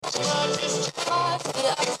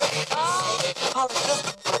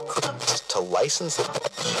To license it.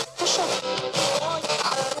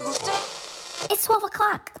 It's 12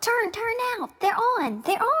 o'clock. Turn now. They're on.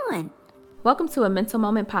 Welcome to a Mental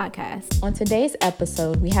Moment podcast. On today's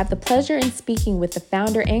episode, we have the pleasure in speaking with the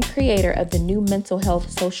founder and creator of the new mental health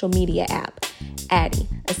social media app, a2i,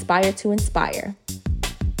 Aspire to Inspire.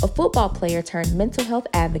 A football player turned mental health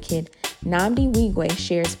advocate, Nnamdi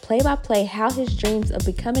shares play-by-play how his dreams of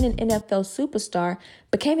becoming an NFL superstar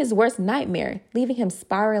became his worst nightmare, leaving him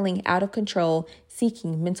spiraling out of control,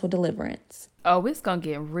 seeking mental deliverance. Oh, it's gonna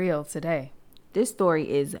get real today. This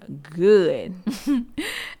story is good.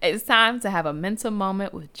 It's time to have a mental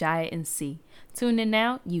moment with Jaya and C. Tune in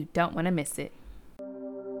now. You don't want to miss it.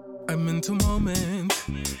 A mental moment.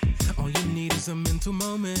 All you need is a mental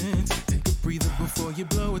moment. Take a breather before you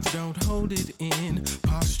blow it. Don't hold it in.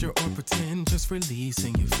 Posture or pretend. Just release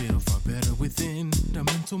and you feel far better within. A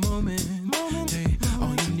mental moment. Hey,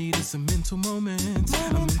 all you need is a mental moment.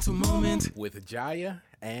 A mental moment with Jaya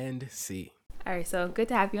and C. All right, so good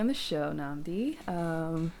to have you on the show, Nnamdi.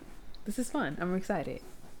 This is fun. I'm excited.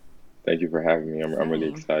 Thank you for having me. I'm really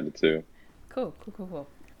excited too. Cool.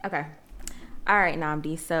 Okay. All right,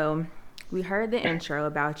 Nnamdi. So we heard the intro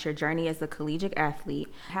about your journey as a collegiate athlete.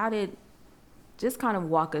 Just kind of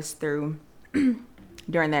walk us through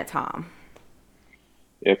during that time.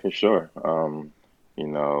 Yeah, for sure.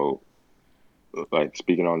 Like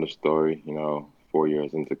speaking on the story, 4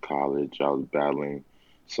 years into college, I was battling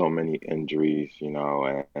so many injuries,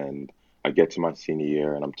 and I get to my senior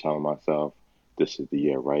year and I'm telling myself, this is the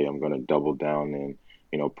year, right? I'm going to double down and,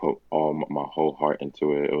 put all my whole heart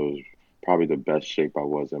into it. It was probably the best shape I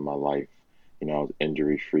was in my life. I was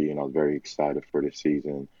injury free and I was very excited for the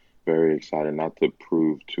season, very excited not to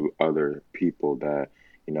prove to other people that,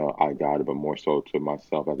 I got it, but more so to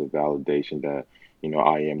myself as a validation that,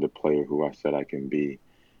 I am the player who I said I can be.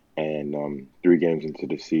 And 3 games into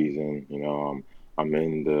the season, I'm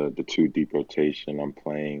in the 2 deep rotation. I'm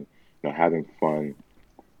playing, having fun.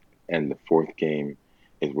 And the 4th game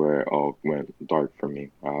is where it all went dark for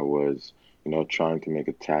me. I was, trying to make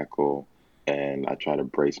a tackle, and I tried to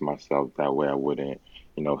brace myself that way I wouldn't,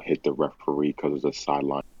 hit the referee because it was a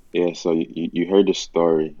sideline. Yeah, so you heard the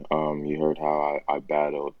story. You heard how I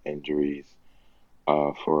battled injuries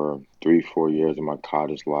for 3-4 years of my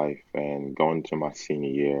college life, and going to my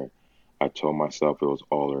senior year, I told myself it was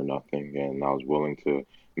all or nothing, and I was willing to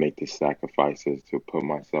make the sacrifices to put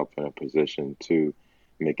myself in a position to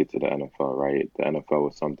make it to the NFL, right? The NFL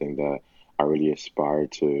was something that I really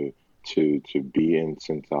aspired to be in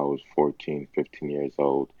since I was 14, 15 years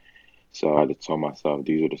old. So I just told myself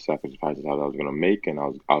these are the sacrifices I was going to make, and I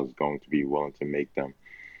was going to be willing to make them.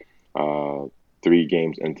 3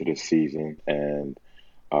 games into the season, and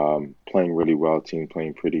playing really well, team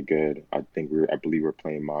playing pretty good. I believe we're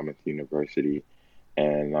playing Monmouth University,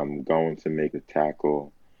 and I'm going to make a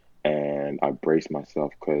tackle, and I brace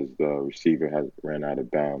myself because the receiver had ran out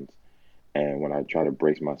of bounds. And when I tried to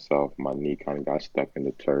brace myself, my knee kind of got stuck in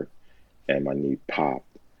the turf, and my knee popped.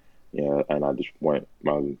 And I just my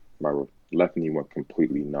left knee went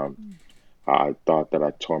completely numb. I thought that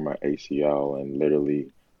I tore my ACL, and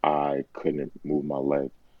literally I couldn't move my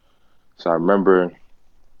leg. So I remember,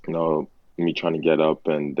 me trying to get up,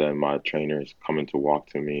 and then my trainers coming to walk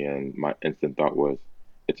to me, and my instant thought was,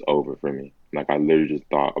 it's over for me. Like, I literally just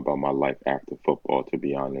thought about my life after football, to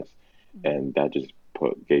be honest, and that just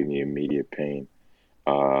gave me immediate pain.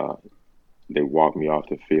 They walked me off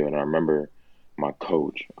the field, and I remember my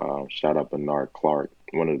coach, shout out Bernard Clark,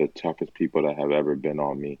 one of the toughest people that have ever been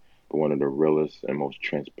on me, but one of the realest and most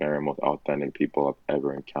transparent, most authentic people I've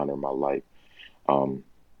ever encountered in my life.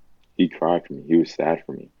 He cried for me. He was sad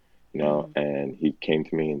for me, and he came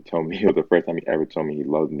to me and told me it was the first time he ever told me he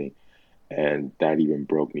loved me. And that even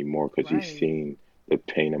broke me more because he's seen the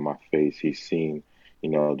pain in my face. He's seen,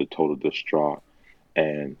 the total distraught.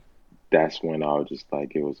 And that's when I was just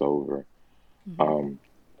like, it was over.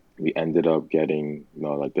 We ended up getting,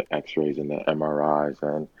 like the x-rays and the MRIs,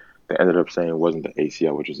 and they ended up saying it wasn't the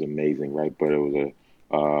ACL, which was amazing, right? But it was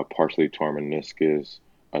a partially torn meniscus,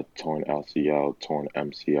 a torn LCL, torn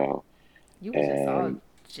MCL. You was just all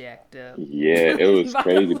jacked up. Yeah, it was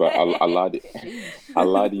crazy, but I lied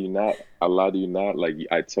to you not. Like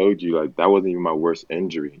I told you, like that wasn't even my worst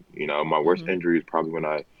injury. My worst injury was probably when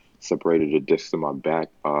I separated a disc in my back.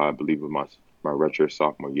 I believe it was my retro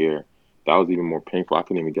sophomore year. That was even more painful. I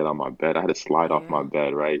couldn't even get out of my bed. I had to slide off my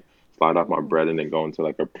bed, right? Slide off my bed and then go into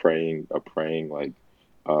like a praying like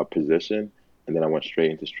position. And then I went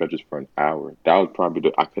straight into stretches for an hour. That was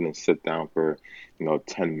probably I couldn't sit down for,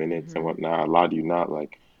 10 minutes and whatnot. I lied to you not.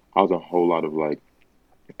 Like, I was a whole lot of like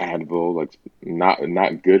Advil, like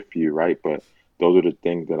not good for you, right? But those are the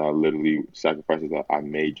things that I literally sacrifices that I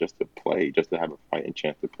made just to play, just to have a fighting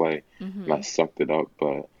chance to play, and I sucked it up.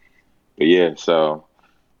 But yeah, so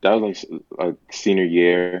that was like senior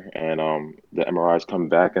year, and the MRIs come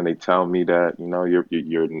back and they tell me that your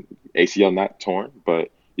ACL not torn, but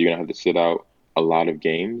you're gonna have to sit out a lot of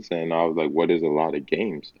games. And I was like, what is a lot of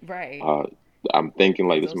games? Right. Uh, I'm thinking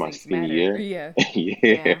like Because this is those my things senior matter. year. Yeah.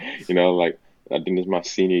 Yeah, Yeah. like I think this is my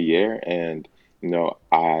senior year, and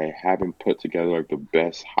I haven't put together like the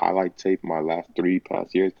best highlight tape my last three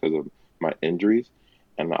past years because of my injuries,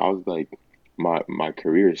 and I was like, my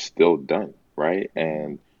career is still done, right?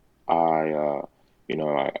 And I,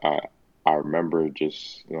 I remember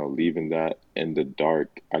just leaving that in the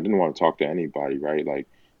dark. I didn't want to talk to anybody, right? Like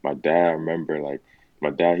my dad, I remember like my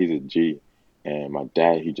dad, he's a G, and my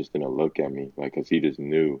dad, he just didn't look at me like, cause he just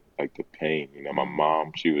knew like the pain. My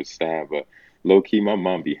mom, she was sad, but low key, my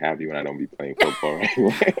mom be happy when I don't be playing football,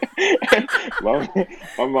 right? my, my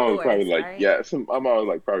Of mom was probably course, like right? yes. My mom was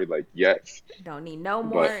like probably like yes, Don't need but no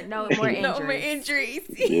more No more injuries. injuries.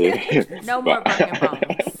 yeah, No more but broken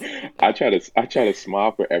bones. I try to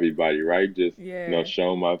smile for everybody, right? Just Yeah.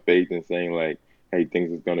 showing my faith and saying like, hey,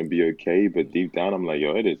 things is gonna be okay. But deep down, I'm like,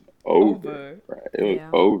 yo, it is over, Over. right? It was Yeah.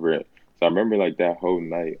 over. So I remember like that whole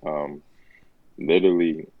night,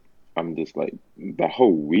 literally, I'm just like that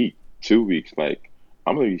whole week, 2 weeks, like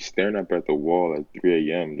I'm gonna be staring up at the wall at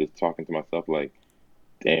 3 a.m. just talking to myself like,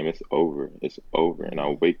 damn, it's over. It's over. And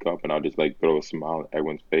I'll wake up and I'll just like throw a smile at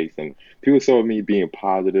everyone's face. And people saw me being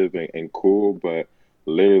positive and cool, but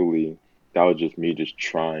literally that was just me just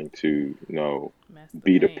trying to, Mask the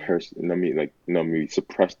be the pain. person, me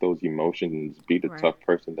suppress those emotions and just be the Right. tough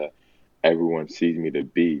person that everyone sees me to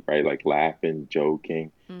be, right? Like laughing,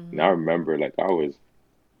 joking. And I remember like I was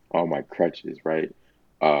on my crutches, right?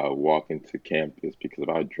 Walking to campus because if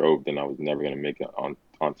I drove, then I was never gonna make it on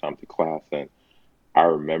time to class. And I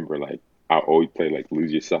remember like I always play like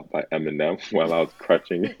 "Lose Yourself" by Eminem while I was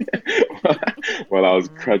crutching, while I was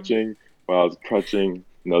crutching, while I was crutching.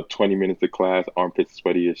 20 minutes of class, armpits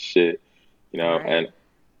sweaty as shit, Right. and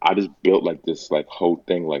I just built like this like whole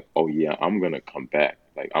thing like, oh yeah, I'm gonna come back,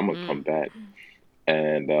 like I'm gonna come back,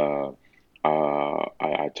 and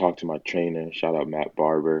I talked to my trainer, shout out Matt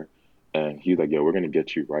Barber, and he's like, yo, we're gonna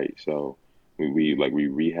get you right. So we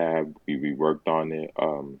rehab, we worked on it.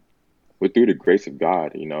 But through the grace of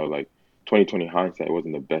God, like 2020 hindsight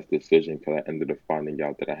wasn't the best decision because I ended up finding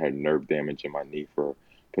out that I had nerve damage in my knee for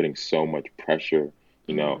putting so much pressure,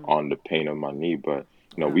 on the pain of my knee. But,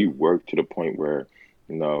 we Wow. worked to the point where,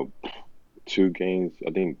 you know, 2 games,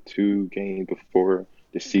 I think 2 games before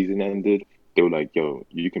the season ended, they were like, yo,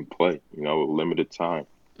 you can play, with limited time.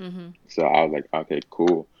 So I was like, okay,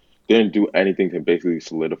 cool. Didn't do anything to basically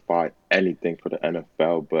solidify anything for the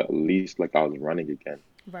NFL, but at least like I was running again.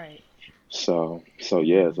 Right. So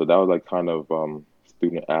yeah, so that was like kind of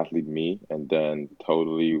student athlete me, and then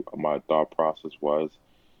totally my thought process was,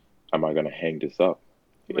 am I gonna hang this up?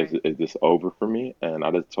 Is Right. is this over for me? And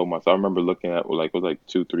I just told myself. I remember looking at like it was like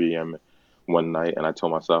 2, 3 a.m. one night, and I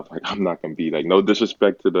told myself like I'm not gonna be like no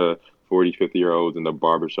disrespect to the 40, 50 year olds in the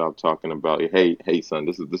barbershop talking about hey son,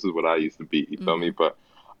 this is what I used to be. You feel me? But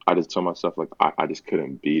I just told myself like I just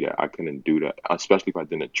couldn't be that. I couldn't do that, especially if I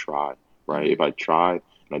didn't try. Right? If I tried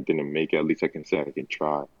and I didn't make it, at least I can say I can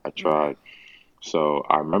try. I Right. tried. So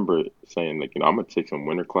I remember saying like, I'm gonna take some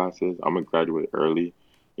winter classes. I'm gonna graduate early.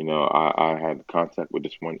 I had contact with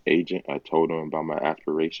this one agent. I told him about my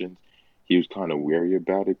aspirations. He was kind of wary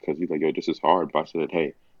about it because he's like, yo, this is hard. But I said,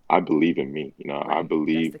 hey, I believe in me. I Right. That's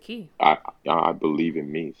believe the key. I believe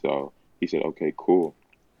in me. So he said, okay, cool.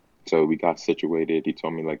 So we got situated. He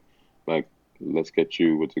told me like let's get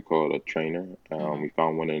you what's it called, a trainer. We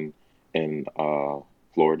found one in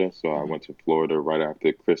Florida. So I went to Florida right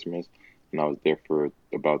after Christmas, and I was there for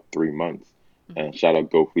about 3 months. And shout out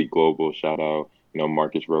Go Fleet Global. Shout out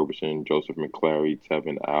Marcus Roberson, Joseph McClary,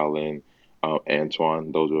 Tevin Allen,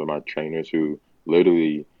 Antoine. Those were my trainers who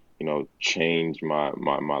literally changed my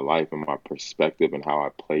life and my perspective and how I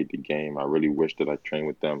played the game. I really wish that I trained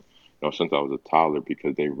with them since I was a toddler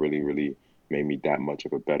because they really, really made me that much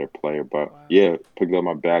of a better player. But Wow. yeah, picked up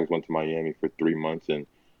my bags, went to Miami for 3 months, and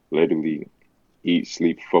literally eat,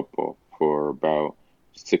 sleep football for about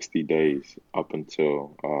 60 days up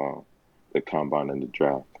until the combine and the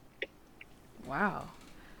draft. Wow.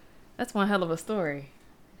 That's one hell of a story.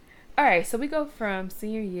 All right. So we go from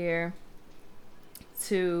senior year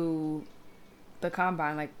to the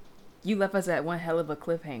combine. Like, you left us at one hell of a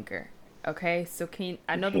cliffhanger. Okay. So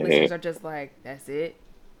I know the listeners are just like, that's it?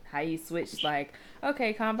 How you switched, like,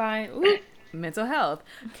 okay, combine. Ooh, mental health.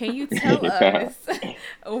 Can you tell us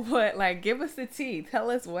give us the tea. Tell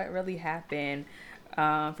us what really happened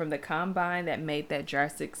from the combine that made that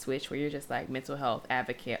drastic switch where you're just like mental health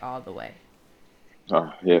advocate all the way.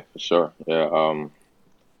 Yeah, for sure.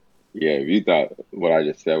 Yeah, if you thought what I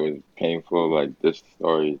just said was painful, like this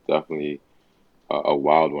story is definitely a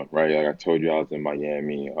wild one, right? Like I told you, I was in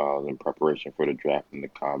Miami. I was in preparation for the draft and the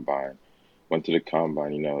combine. Went to the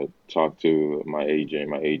combine, talked to my agent.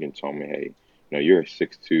 My agent told me, hey, you're a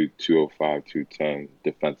 6'2", 205, 210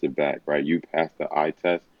 defensive back, right? You passed the eye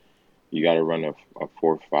test. You got to run a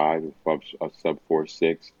 4.5, a sub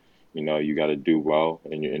 4.6. You got to do well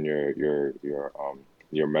in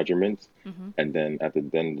your measurements, and then at the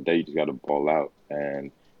end of the day, you just got to ball out.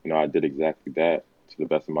 And I did exactly that to the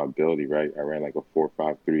best of my ability. Right, I ran like a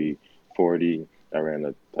 4.53 40. I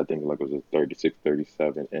ran I think like it was a 36,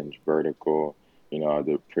 37-inch vertical. I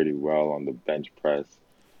did pretty well on the bench press.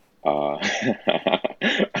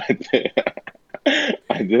 I did,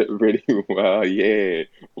 I did pretty well. Yeah,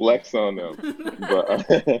 flex on them. But but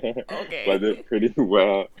I Okay. did pretty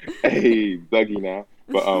well. Hey, Dougie now.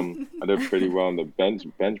 But I did pretty well on the bench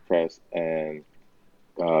press, and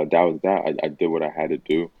that was that. I did what I had to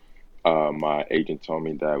do. My agent told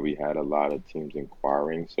me that we had a lot of teams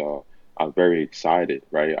inquiring, so I was very excited,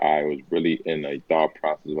 right? I was really in a thought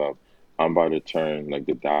process of I'm about to turn like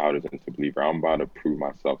the doubters into believer. I'm about to prove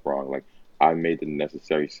myself wrong. Like I made the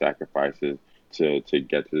necessary sacrifices to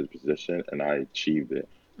get to this position, and I achieved it.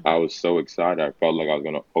 I was so excited. I felt like I was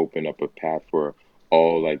gonna open up a path for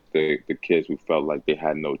all like the kids who felt like they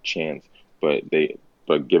had no chance, but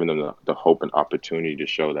giving them the hope and opportunity to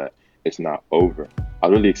show that it's not over. I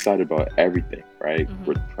was really excited about everything, right?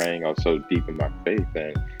 We're praying. I was so deep in my faith,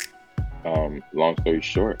 and long story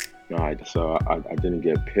short, I didn't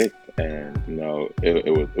get picked, and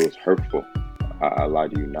it was hurtful. I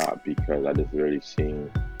lied to you not, because I just really seen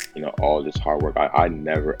all this hard work. I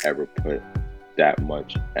never ever put that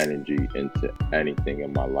much energy into anything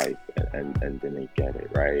in my life, and didn't get it,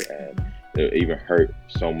 right. And it even hurt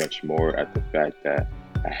so much more at the fact that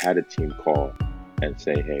I had a team call and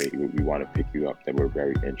say, hey, we want to pick you up, that we're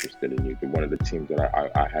very interested in you. One of the teams that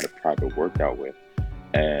I had a private workout with.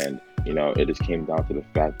 And, it just came down to the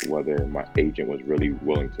fact whether my agent was really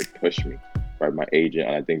willing to push me, right? My agent,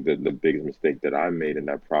 and I think that the biggest mistake that I made in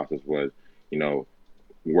that process was, you know,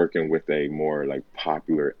 working with a more like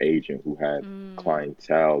popular agent who had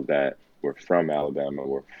clientele that were from Alabama,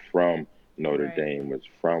 were from Notre Right. Dame, was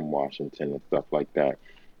from Washington and stuff like that.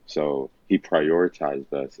 So he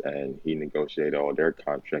prioritized us, and he negotiated all their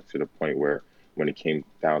contracts to the point where when it came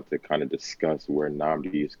down to kind of discuss where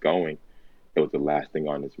Nnamdi is going, it was the last thing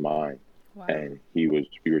on his mind. Wow. And we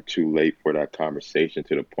were too late for that conversation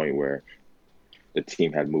to the point where the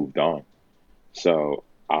team had moved on. So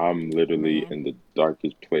I'm literally Man. in the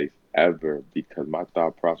darkest place ever, because my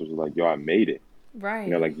thought process was like, yo, I made it.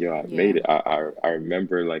 Right. Like, yo, I Yeah. made it. I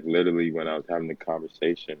remember like literally when I was having the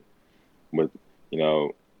conversation with, you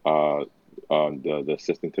know, uh, the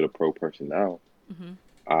assistant to the pro personnel,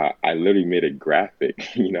 I literally made a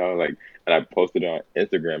graphic, and I posted it on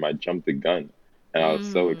Instagram. I jumped the gun, and I was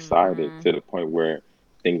so excited to the point where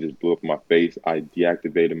things just blew up in my face. I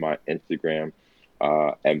deactivated my Instagram,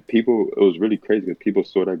 and people, it was really crazy because people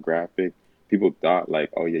saw that graphic. People thought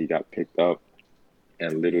like, oh yeah, you got picked up,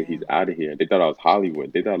 and literally Yeah. he's out of here. They thought I was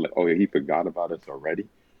Hollywood. They thought like, oh yeah, he forgot about us already.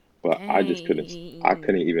 But I couldn't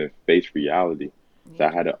Dang. even face reality, so I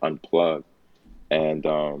Yeah. had to unplug. And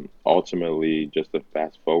ultimately, just to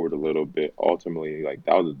fast forward a little bit, ultimately, like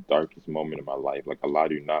that was the darkest moment in my life. Like a lot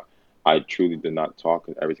of you not, I truly did not talk.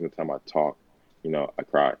 And every single time I talked, I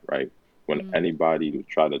cried. Right, when anybody would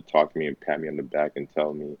try to talk to me and pat me on the back and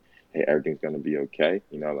tell me, "Hey, everything's gonna be okay,"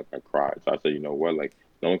 like I cried. So I said, you know what, like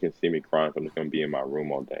no one can see me crying, so I'm just gonna be in my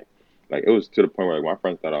room all day. Like it was to the point where like, my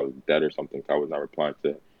friends thought I was dead or something. 'Cause I was not replying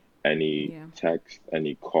to any Yeah. texts,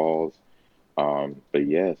 any calls. But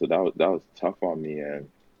yeah, so that was tough on me, and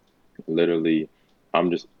literally,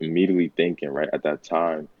 I'm just immediately thinking right at that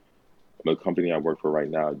time, the company I work for right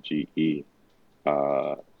now, GE,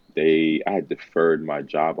 uh, I had deferred my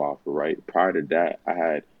job offer. Right prior to that,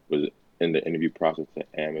 was in the interview process to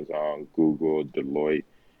Amazon, Google, Deloitte,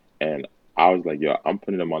 and I was like, yo, I'm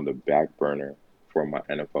putting them on the back burner for my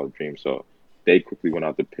NFL dream. So they quickly went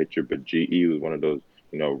out the picture, but GE was one of those,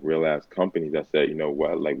 real ass companies that said, you know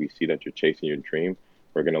what, like we see that you're chasing your dream.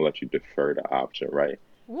 We're gonna let you defer the option, right?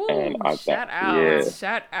 And Woo! I thought, Shout yeah, outs.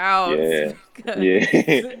 Shout outs. yeah, Because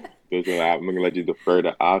yeah. Listen, I'm gonna let you defer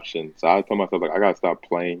the option. So I told myself like I gotta stop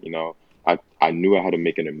playing. I knew I had to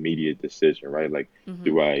make an immediate decision, right? Like,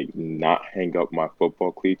 do I not hang up my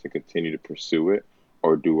football cleats and continue to pursue it,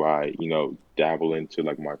 or do I, dabble into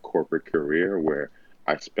like my corporate career where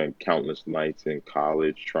I spent countless nights in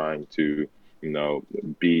college trying to,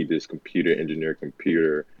 be this computer engineer,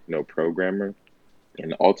 computer, programmer.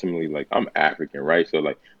 And ultimately, like, I'm African, right? So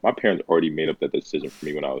like my parents already made up that decision for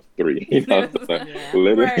me when I was three, so Yeah.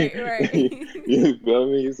 literally, Right. you feel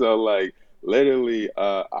me? So like literally,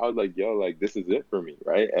 I was like, yo, like this is it for me,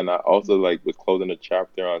 right? And I also like was closing a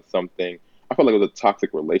chapter on something. I felt like it was a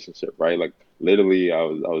toxic relationship, right? Like literally, I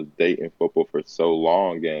was dating football for so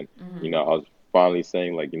long, and I was finally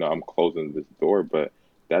saying like, I'm closing this door, but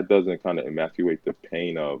that doesn't kind of emasculate the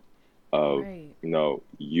pain of Right.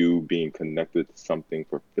 you being connected to something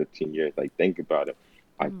for 15 years. Like, think about it.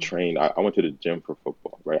 I trained, I went to the gym for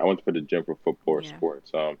football, right? I went to the gym for football or Yeah.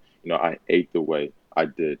 sports. I ate the way I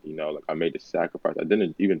did, like I made the sacrifice. I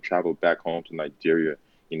didn't even travel back home to Nigeria,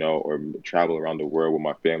 or travel around the world with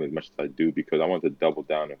my family as much as I do because I wanted to double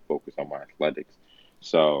down and focus on my athletics.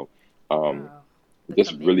 So, um, Wow. The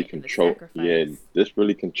this really commitment and the yeah, sacrifice. this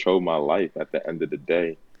really controlled my life at the end of the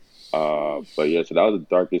day. But Sheesh. yeah, so that was the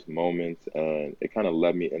darkest moments, and it kind of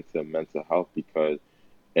led me into mental health because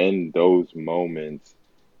in those moments,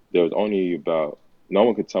 there was only about no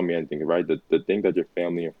one could tell me anything, right? The thing that your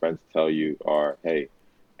family and friends tell you are, hey,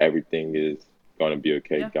 everything is gonna be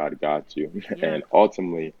okay. Yeah. God got you. Yeah. And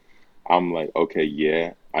ultimately, I'm like, okay,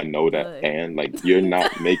 yeah, I know that, Good. and like you're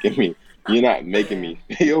not making Yeah. me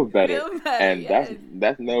feel better. Feel better. And that's Yes.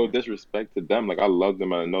 that's no disrespect to them. Like I love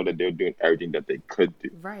them and I know that they're doing everything that they could do.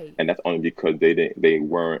 Right. And that's only because they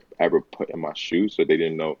weren't ever put in my shoes, so they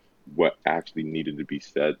didn't know what actually needed to be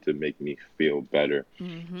said to make me feel better.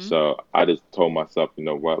 Mm-hmm. So I just told myself, you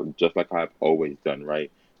know what, just like I've always done,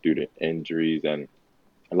 right? Due to injuries and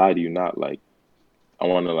I lie to you not, like I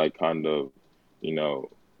want to like kind of, you know,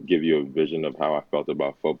 give you a vision of how I felt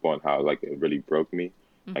about football and how like it really broke me.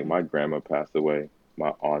 Like Mm-hmm. my grandma passed away, my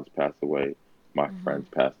aunts passed away, my Mm-hmm. friends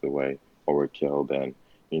passed away or were killed, and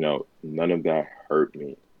none of that hurt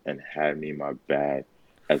me and had me in my bag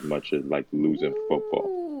as much as like losing football.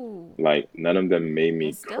 Ooh. Like none of them made me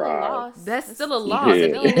It's still a cry. loss. That's still a Yeah, loss it's at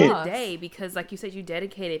still the a end of the Yeah, loss. day because, like you said, you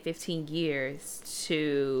dedicated 15 years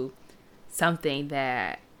to something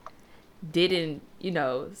that didn't,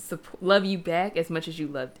 love you back as much as you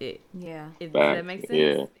loved it. Yeah. Does that facts. make sense?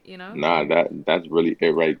 Yeah. You know? Nah, that's really it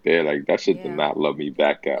right there. Like that shit did Yeah. not love me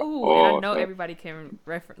back at Ooh, and I all. know So everybody can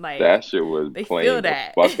refer like that shit was they feel playing the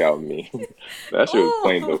that. fuck out of me. That shit was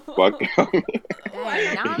playing the Ooh, fuck out of me. Dang,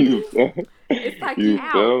 I know. You Nnamdi? feel, It's like you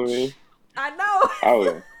feel Ouch. me? I know. I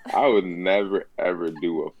would I would never ever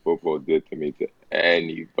do what football did to me to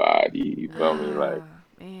anybody. You feel me? Like, Ah,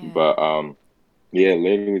 man. but yeah,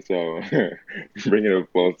 literally. So bringing it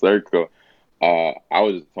full circle. I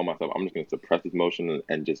was just telling myself I'm just gonna suppress this emotion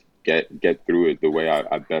and just get through it the way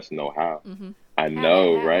I best know how. Mm-hmm. I How that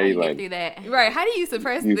know, how right? you get Like through that? Right. How do you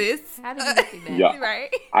suppress you, this? How do you get through that? yeah.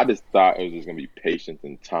 Right. I just thought it was just gonna be patience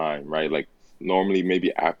and time, right? Like normally,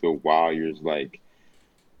 maybe after a while, you're just like,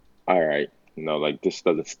 all right, like this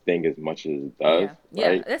doesn't sting as much as it does, Yeah. Yeah.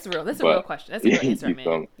 right? That's real. That's a real But question. That's a real answer, you man.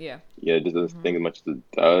 feel me? Yeah. Yeah, it just doesn't sting as much as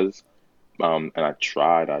it does. And I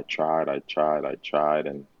tried,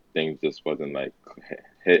 and things just wasn't like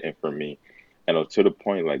hitting for me. And to the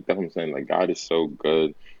point, like that's what I'm saying. Like God is so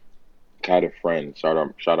good. I had a friend, shout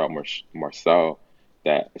out Marcel,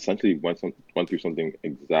 that essentially went through something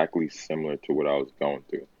exactly similar to what I was going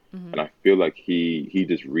through. Mm-hmm. And I feel like he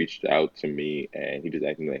just reached out to me and he just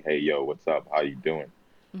asked me like, "Hey, yo, what's up? How you doing?"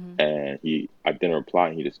 Mm-hmm. And I didn't reply,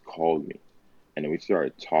 and he just called me, and then we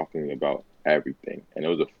started talking about everything. And it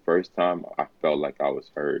was the first time I felt like I was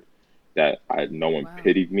heard, that no one Wow.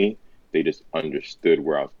 pitied me. They just understood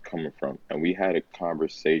where I was coming from. And we had a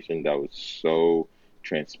conversation that was so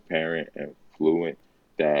transparent and fluent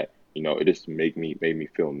that, it just made me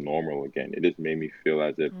feel normal again. It just made me feel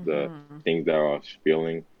as if the Mm-hmm. things that I was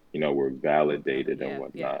feeling, were We're valid. validated and Yeah. Yeah.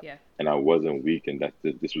 whatnot. Yeah. And I wasn't weak, and that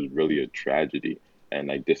this was really a tragedy. And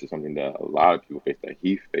like this is something that a lot of people face, that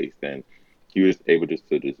he faced, and he was able just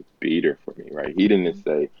to just be there for me, right? He didn't Mm-hmm.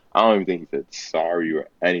 say, I don't even think he said sorry or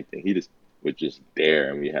anything. He just was just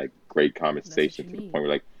there, and we had great That's what conversation you to the need. point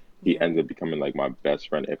where like he Yeah. ended up becoming like my best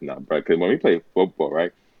friend, if not brother. Because when we played football,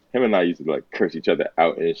 right, him and I used to like curse each other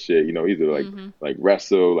out and shit. We used to Mm-hmm. like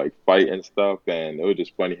wrestle, like fight and stuff. And it was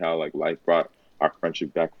just funny how like life brought our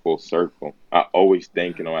friendship back full circle. I always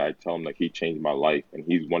think, Wow. I tell him like he changed my life, and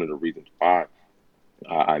he's one of the reasons why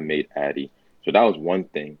I made a2i. So that was one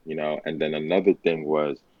thing, and then another thing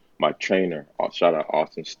was my trainer, shout out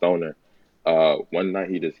Austin Stoner. One night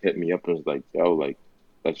he just hit me up and was like, yo, like,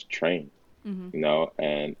 let's train, Mm-hmm.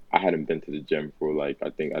 and I hadn't been to the gym for like, I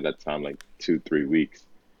think at that time, like 2, 3 weeks.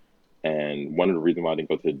 And one of the reasons why I didn't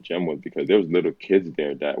go to the gym was because there was little kids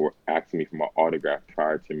there that were asking me for my autograph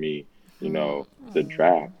prior to me, the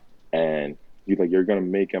draft. And he's like, "You're gonna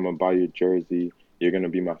make. I'm gonna buy your jersey. You're gonna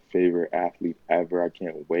be my favorite athlete ever. I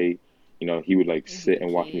can't wait." He would like It'd be sit the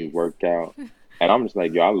and watch me kids. work out, and I'm just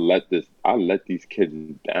like, "Yo, I let these kids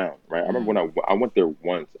down, right?" I remember when I went there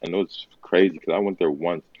once, and it was crazy because I went there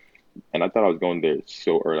once, and I thought I was going there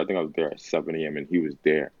so early. I think I was there at 7 a.m. and he was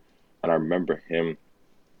there, and I remember him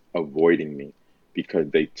avoiding me because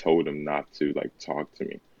they told him not to like talk to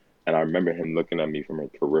me. And I remember him looking at me from a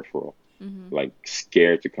peripheral, like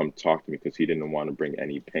scared to come talk to me because he didn't want to bring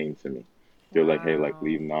any pain to me. They're like, "Hey, like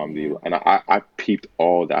leave Wow. Nnamdi," Yeah. and I peeped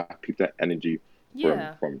all that. I peeped that energy from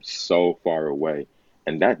Yeah. so far away,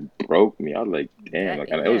 and that broke me. I was like, damn, That. like,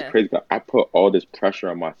 and it was Yeah. crazy. 'Cause I put all this pressure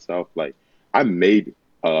on myself. Like, I made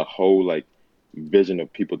a whole like vision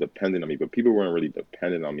of people depending on me, but people weren't really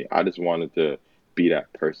dependent on me. I just wanted to be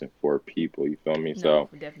that person for people. You feel me? No, So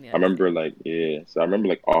definitely I remember understand. like yeah. So I remember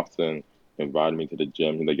like Austin invited me to the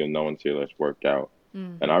gym. He's like, "Yo, no one's here. Let's work out."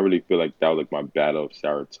 And I really feel like that was like my battle of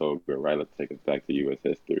Saratoga, right? Let's take us back to U.S.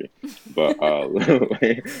 history. But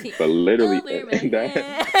but literally Older that,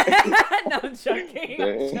 man. No, I'm joking.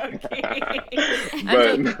 I'm joking. I'm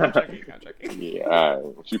but joking. I'm joking. I'm joking. yeah,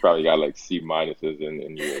 she probably got like C minuses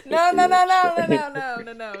in U.S. No, no, history no, and no, no, shit. no,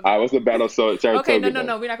 no, no, no, What's no. the battle of Okay, no, Saratoga no, then?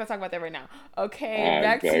 no. We're not gonna talk about that right now. Okay, I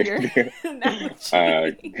back to your bet. uh,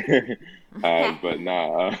 analogy. but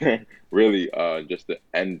nah, really, just to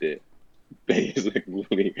end it,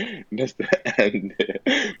 basically, just to end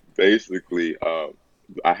it, basically,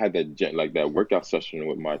 I had that workout session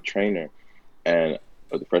with my trainer, and it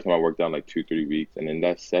was the first time I worked out in like 2 3 weeks, and in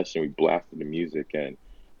that session we blasted the music, and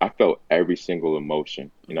I felt every single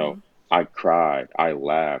emotion. I cried, I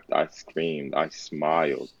laughed, I screamed, I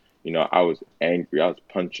smiled. I was angry, I was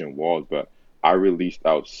punching walls, but I released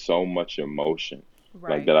out so much emotion, like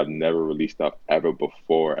Right. that I've never released out ever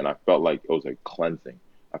before, and I felt like it was a cleansing.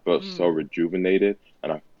 I felt so rejuvenated,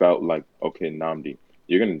 and I felt like, okay, Namdi,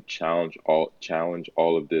 you're gonna challenge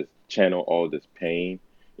all of this, channel all of this pain,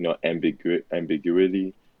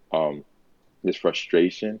 ambiguity, um, this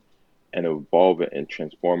frustration, and evolve it and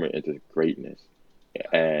transform it into greatness.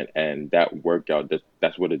 And that workout,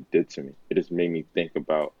 that's what it did to me. It just made me think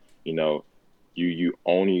about, you know, you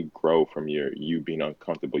only grow from you being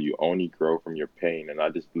uncomfortable. You only grow from your pain. And I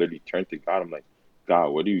just literally turned to God. I'm like, God,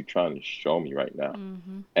 what are you trying to show me right now?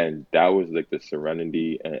 And that was like the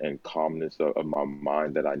serenity and calmness of my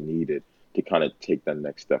mind that I needed to kind of take that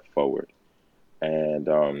next step forward. And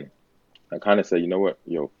I kind of said, you know what,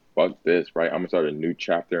 yo, fuck this, right? I'm gonna start a new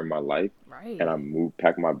chapter in my life, and I Right. moved,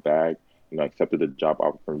 packed my bag, accepted a job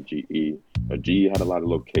offer from GE. GE had a lot of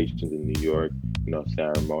locations in New York,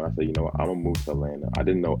 San Ramon. I said, you know what, I'm gonna move to Atlanta. I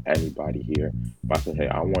didn't know anybody here, but I said, hey,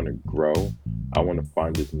 I want to grow. I want to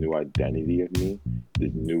find this new identity of me,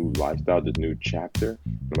 this new lifestyle, this new chapter.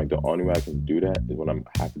 And I'm like, the only way I can do that is when I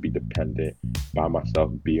have to be dependent by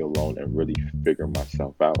myself, be alone, and really figure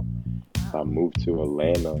myself out. So I Wow. moved to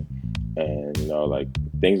Atlanta, and like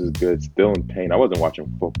things was good. Still in pain. I wasn't watching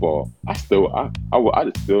football. I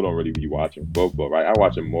just still don't really be watching football, right? I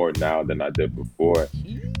watch it more now than I did before.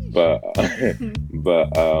 Sheesh. But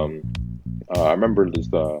but I remember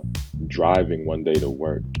just driving one day to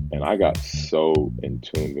work, and I got so in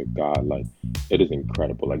tune with God. Like, it is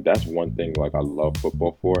incredible. Like, that's one thing like I love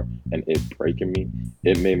football for, and it breaking me.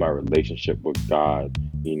 It made my relationship with God,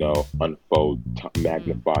 unfold,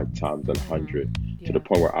 magnified times 100, to the Yeah.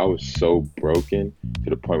 point where I was so broken, to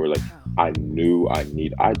the point where like Wow. I knew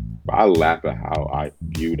I laugh at how I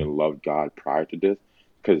viewed and loved God prior to this,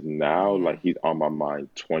 because now Yeah. like He's on my mind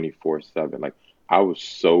 24/7. Like, I was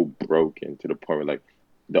so broken to the point where like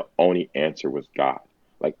the only answer was God.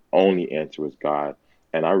 Like, only answer was God.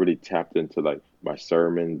 And I really tapped into like my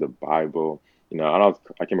sermon, the Bible. And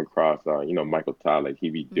I came across Michael Todd, like he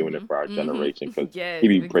be doing it for our generation, because he Yes,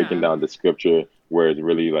 be big breaking time. down the scripture where it's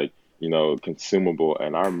really like consumable.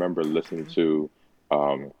 And I remember listening to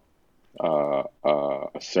um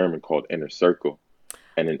a sermon called Inner Circle,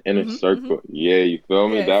 and an Inner Circle, yeah, you feel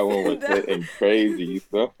me? Yes. That one was hitting crazy, you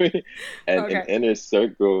feel me? And in Okay. Inner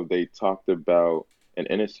Circle they talked about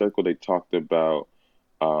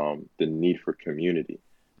the need for community,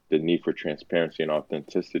 the need for transparency and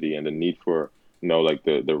authenticity, and the need for like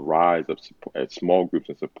the rise of small groups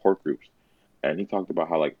and support groups. And he talked about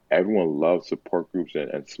how like everyone loves support groups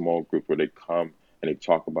and small groups where they come and they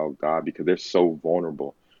talk about God because they're so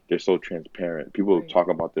vulnerable, they're so transparent. People Right. talk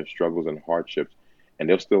about their struggles and hardships, and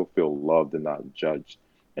they'll still feel loved and not judged.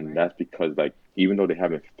 And Right. that's because like even though they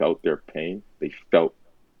haven't felt their pain, they felt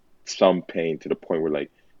some pain to the point where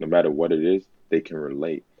like no matter what it is, they can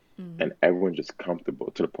relate. and everyone's just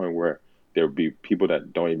comfortable to the point where there'll be people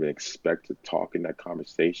that don't even expect to talk in that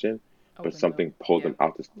conversation, but Open up. something pulls Yeah. them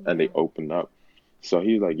out and Yeah. they open up. So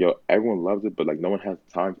he's like, yo, everyone loves it, but like no one has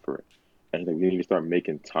time for it. And he's like, we need to start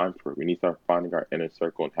making time for it. We need to start finding our inner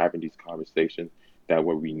circle and having these conversations that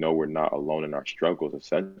way we know we're not alone in our struggles,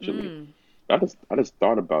 essentially. Mm. I just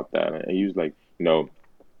thought about that, and he was like,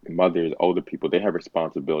 mothers, older people, they have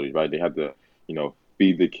responsibilities, right? They have to,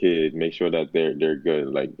 feed the kids, make sure that they're good,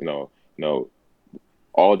 like,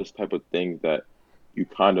 all this type of things that you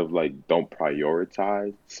kind of like don't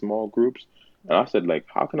prioritize small groups. And I said, like,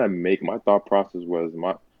 how can I make my thought process was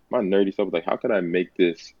my nerdy stuff was like, how can I make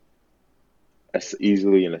this as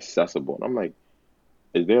easily and accessible? And I'm like,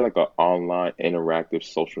 is there like an online interactive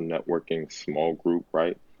social networking small group,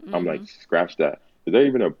 right? I'm like, Mm-hmm. scratch that. Is there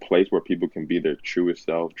even a place where people can be their truest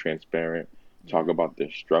self, transparent, talk Yeah. about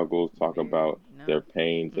their struggles, talk Very. about No. their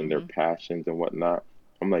pains and their Mm-hmm. passions and whatnot?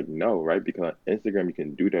 I'm like, no, right? Because on Instagram you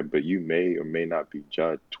can do that, but you may or may not be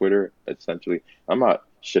judged. Twitter, essentially, I'm not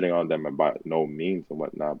shitting on them by no means and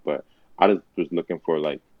whatnot, but I just was looking for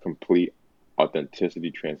like complete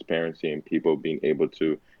authenticity, transparency, and people being able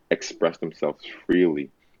to express themselves freely,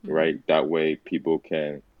 Mm-hmm. right? That way people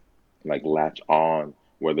can like latch on,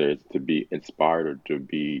 whether it's to be inspired or to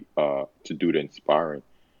do the inspiring.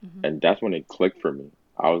 Mm-hmm. And that's when it clicked for me.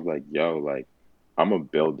 I was like, yo, like I'm gonna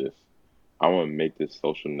build this. I'm gonna make this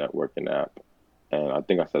social networking app. And I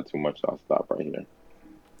think I said too much, so I'll stop right here.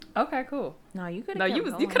 Okay. Cool. No, you could No, have you kept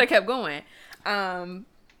was you going. could have kept going. Um.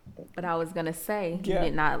 But I was gonna say you Yeah.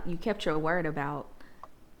 did not. You kept your word about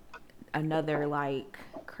another like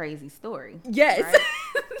crazy story, Yes. right?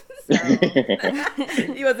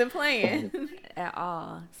 So He wasn't playing. at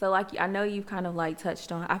all. So like I know you've kind of like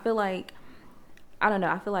touched on. I feel like I don't know.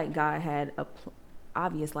 I feel like God had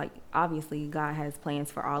obviously God has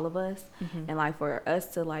plans for all of us, and like for us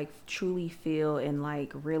to like truly feel and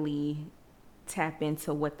like really tap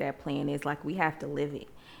into what that plan is. Like we have to live it.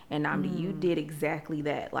 And Nnamdi, you did exactly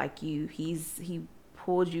that. Like he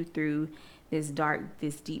pulled you through this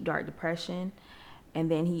deep dark depression, and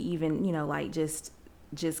then he even like just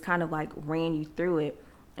kind of like ran you through it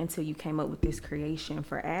until you came up with this creation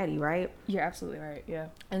for Addie, right? You're absolutely right. Yeah.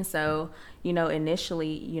 And so,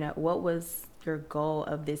 initially, what was your goal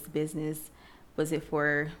of this business? Was it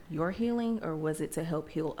for your healing or was it to help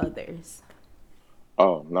heal others?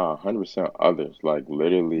 Oh, no, 100% others. Like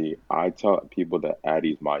literally, I tell people that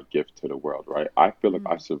Addie's my gift to the world, right? I feel like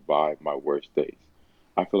I survived my worst days.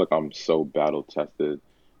 I feel like I'm so battle tested.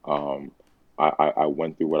 Um, I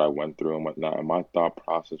went through what I went through and whatnot, and my thought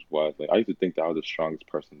process was like I used to think that I was the strongest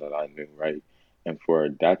person that I knew, right? And for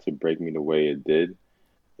that to break me the way it did,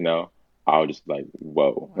 you know, I was just like,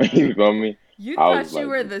 whoa, you Wow. feel me? You I was thought you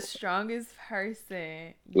like, were the strongest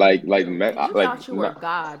person you like, knew. man, You like, thought you were not,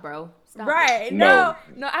 God, bro. Stop it. Right. no, No.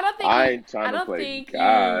 No, I don't think I you ain't trying I to don't play think you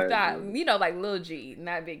God. thought, like little G,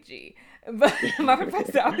 not big G. But my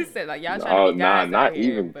professor always said like y'all trying to No, be nah, guys out not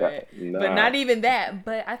here, even that. but Nah. not even that.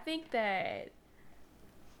 But I think that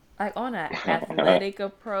like on an athletic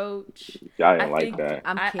approach, Y'all I didn't like think that.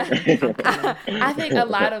 I'm I kidding. I'm kidding. I think a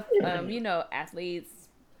lot of athletes,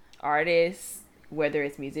 artists, whether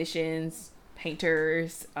it's musicians,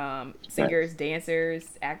 painters, singers, Thanks. dancers,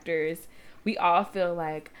 actors, we all feel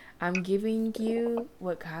like I'm giving you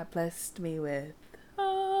what God blessed me with.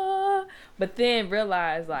 Ah. But then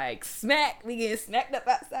realize like smack, we get smacked up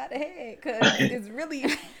outside the head because it's really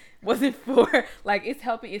wasn't for like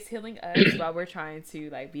it's healing us while we're trying to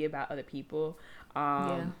like be about other people.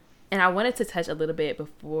 Yeah. And I wanted to touch a little bit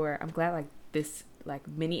before. I'm glad like this like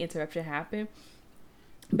mini interruption happened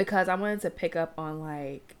because I wanted to pick up on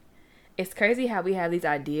like it's crazy how we have these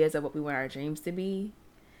ideas of what we want our dreams to be,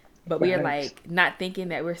 but we are Facts. like not thinking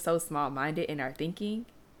that we're so small minded in our thinking.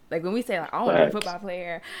 Like when we say like I want to be a Facts. football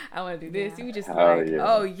player, I want to do this, Yeah. you just Hell like, yeah.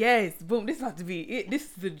 oh yes, boom, this about to be it. This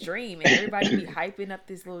is the dream, and everybody be hyping up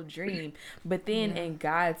this little dream. But then Yeah. in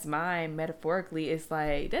God's mind, metaphorically, it's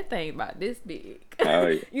like that thing about this big.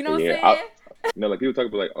 Hell yeah. You know what I'm Yeah. saying? Like people talk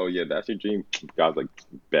about like, oh yeah, that's your dream. God's like,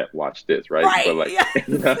 bet, watch this, right? But Right. like,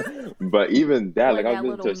 Yes. but even that, Or like I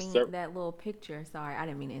was that listening little to that little picture. Sorry, I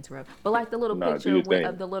didn't mean to interrupt. But like the little nah, do picture your thing.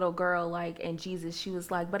 of the little girl, like and Jesus, she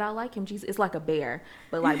was like, "But I like him." Jesus, it's like a bear,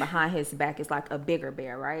 but like behind his back is like a bigger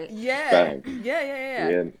bear, right? Yeah. Facts. Yeah.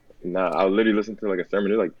 Yeah. Nah, I literally listened to like a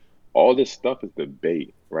sermon. It's like all this stuff is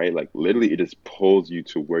debate, right? Like literally, it just pulls you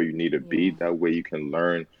to where you need to be. Yeah. That way, you can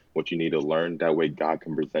learn what you need to learn. That way, God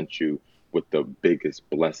can present you with the biggest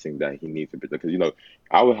blessing that He needs to be. Because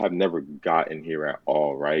I would have never gotten here at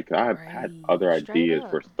all, right? Because I have had Right. other Straight ideas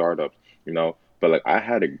for up. startups, but like I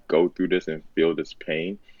had to go through this and feel this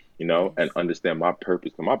pain, and Yes. understand my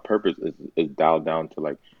purpose. 'Cause my purpose is dialed down to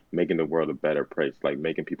like making the world a better place, like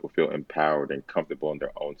making people feel empowered and comfortable in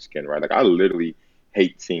their own skin, right? Like I literally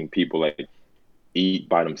hate seeing people like eat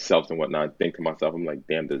by themselves and whatnot. And think to myself, I'm like,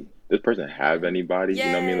 damn, does this person have anybody? You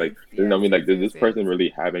know what I mean? Yes. Like, you know what Yes. I mean? Yes. Like, does Yes. this Yes. person really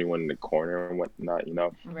have anyone in the corner and whatnot?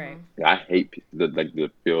 Right. I hate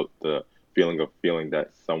the feeling of feeling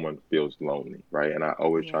that someone feels lonely, right? And I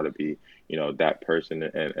always Yeah. try to be, that person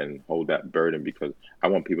and hold that burden because I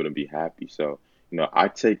want people to be happy. So, I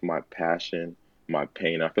take my passion, my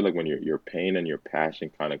pain. I feel like when your pain and your passion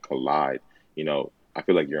kind of collide, I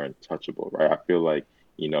feel like you're untouchable, right? I feel like,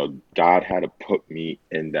 God had to put me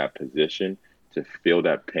in that position to feel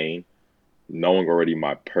that pain knowing already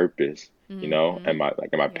my purpose, Mm-hmm. and my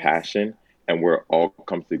Yes. passion, and where it all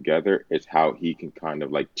comes together is how he can kind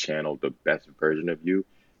of like channel the best version of you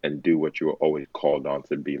and do what you were always called on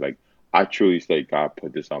to be. Like I truly say God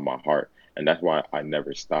put this on my heart. And that's why I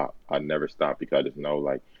never stop. I never stop because I just know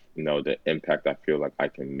like, the impact I feel like I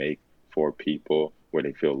can make for people where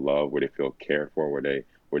they feel loved, where they feel cared for, where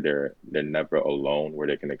they're never alone, where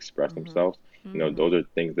they can express themselves. Mm-hmm. Those are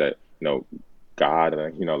things that, God,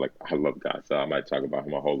 like I love God, so I might talk about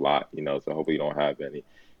him a whole lot, so hopefully you don't have any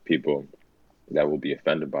people that will be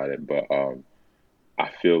offended by it. But I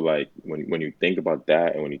feel like when you think about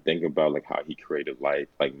that and when you think about like how he created life,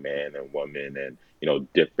 like man and woman and,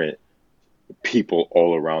 different people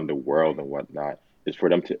all around the world Right. and whatnot, is for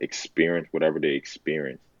them to experience whatever they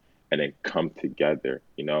experience and then come together,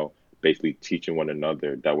 basically teaching one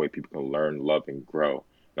another. That way people can learn, love, and grow.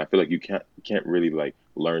 And I feel like you can't really like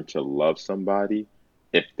learn to love somebody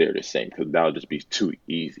if they're the same because that'll just be too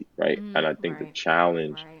easy, right? And I think the Right.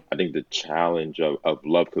 challenge, Right. I think the challenge of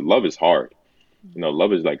love, because love is hard.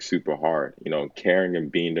 Love is like super hard. Caring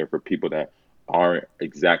and being there for people that aren't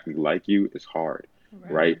exactly like you is hard,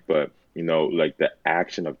 Right. right? But like the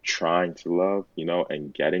action of trying to love,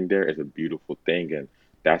 and getting there is a beautiful thing. And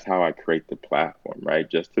that's how I create the platform, right?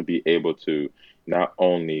 Just to be able to not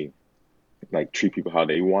only like treat people how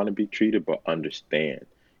they want to be treated, but understand,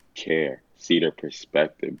 care, see their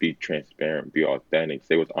perspective, be transparent, be authentic,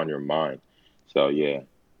 say what's on your mind. So yeah,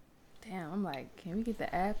 Damn. I'm like, can we get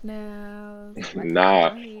the app now? So I can come nah,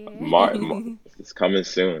 on here. Martin, it's coming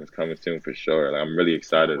soon. It's coming soon for sure. Like I'm really Can't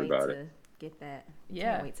excited wait about it. to get that. Can't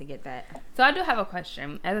Yeah. wait to get that. So I do have a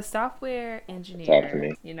question. As a software Talk to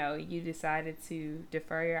engineer, me. you decided to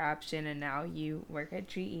defer your option and now you work at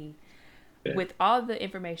GE. Yeah. With all the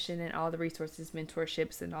information and all the resources,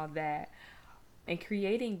 mentorships and all that, and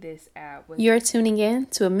creating this app was You're tuning in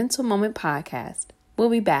to a Mental Moment podcast. We'll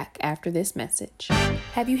be back after this message.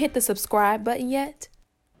 Have you hit the subscribe button yet?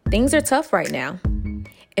 Things are tough right now.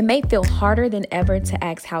 It may feel harder than ever to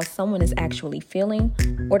ask how someone is actually feeling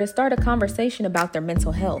or to start a conversation about their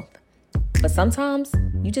mental health. But sometimes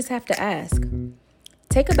you just have to ask.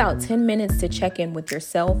 Take about 10 minutes to check in with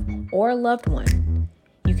yourself or a loved one.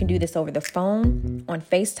 You can do this over the phone, on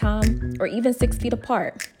FaceTime, or even 6 feet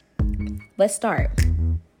apart. Let's start.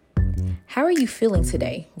 How are you feeling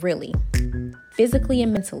today, really? Physically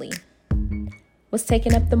and mentally? What's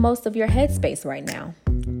taking up the most of your headspace right now?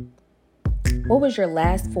 What was your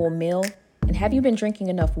last full meal, and have you been drinking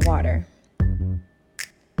enough water?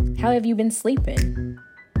 How have you been sleeping?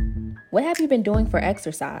 What have you been doing for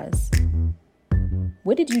exercise?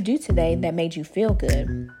 What did you do today that made you feel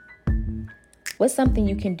good? What's something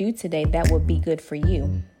you can do today that would be good for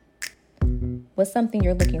you? What's something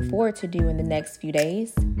you're looking forward to do in the next few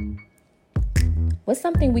days? What's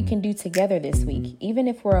something we can do together this week, even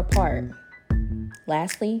if we're apart?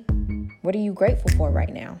 Lastly, what are you grateful for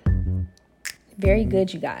right now? Very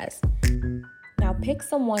good, you guys. Now pick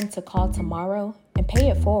someone to call tomorrow and pay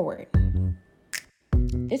it forward.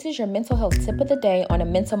 This is your mental health tip of the day on a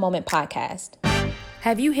Mental Moment podcast.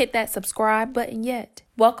 Have you hit that subscribe button yet?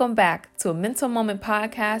 Welcome back to a Mental Moment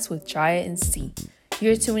podcast with Jaya and C.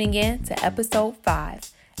 You're tuning in to episode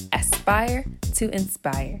 5, Aspire to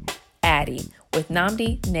Inspire, a2i with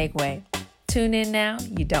Nnamdi Nwaigwe. Tune in now,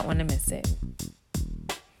 you don't want to miss it.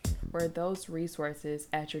 were those resources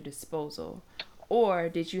at your disposal? Or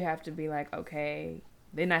did you have to be like, okay,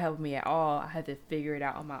 they're not helping me at all. I had to figure it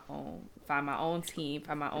out on my own. Find my own team,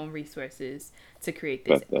 find my own resources to curate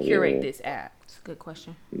this app. It's a good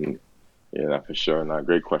question. Yeah, not for sure. Not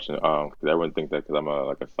great question. Because everyone thinks that because I'm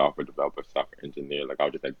a software developer, software engineer, like I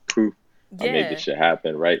was just like poof, I made this Yeah. shit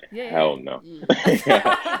happen, right? Yeah. Hell no.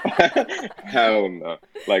 Hell no.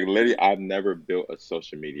 Like literally, I've never built a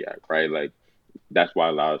social media app, right? Like that's why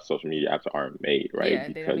a lot of social media apps aren't made, right? Yeah,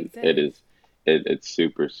 they don't Because make sense. it's it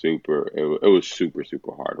was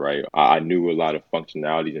super hard, right? I knew a lot of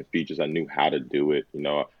functionalities and features. I knew how to do it.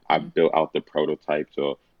 I built out the prototype.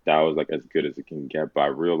 So that was like as good as it can get. But I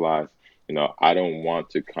realized, I don't want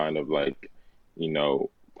to kind of like,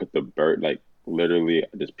 put the bird like literally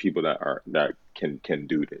there's people that can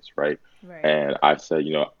do this, right? Right. And I said,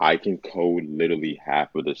 I can code literally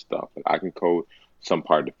half of the stuff. Like I can code some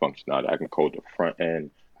part of the functionality. I can code the front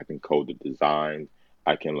end. I can code the design.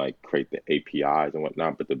 I can like create the APIs and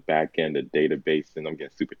whatnot, but the back end, the database, and I'm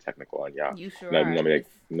getting super technical on y'all. You sure No, are. no, like,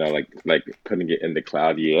 no, like putting it in the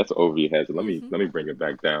cloud. Yeah, that's over your head. So let me bring it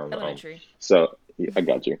back down. Elementary. So yeah, I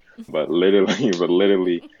got you. But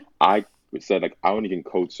literally, I said like I only can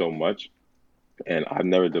code so much, and I've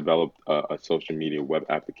never developed a social media web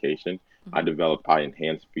application. I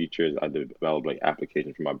enhanced features. I developed like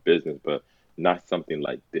applications for my business, but not something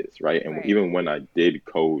like this, right? And Right. even when I did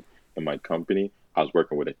code in my company, I was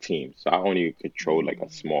working with a team, so I only controlled like a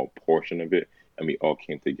small portion of it, and we all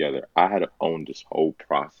came together. I had to own this whole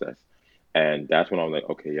process, and that's when I was like,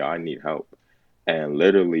 okay, yeah, I need help. And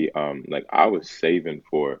literally, like I was saving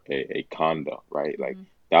for a condo, right? Like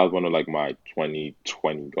that was one of like my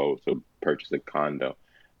 2020 goals to purchase a condo.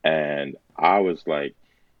 And I was like,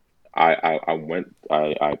 I went,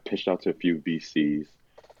 I pitched out to a few VCs.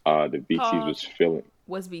 The VCs was Pause. filling,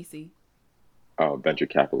 What's VC? venture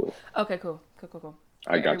capitalist. Okay, cool. Cool, cool, cool.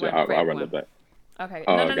 I For got you. everyone, for I'll run that everyone. back. Okay.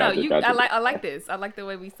 Oh, No, I no, no. got you, got you. I like this. I like the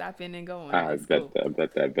way we stop in and going. I It's bet cool. that,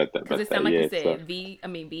 bet that, bet that, Because bet it that. sounded like you Yeah, so. said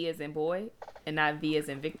B as in boy, and not V as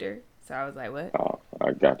in Victor. So I was like, what? Oh,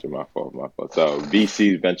 I got you. My fault. My fault. So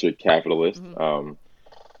VC's venture capitalist.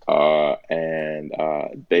 And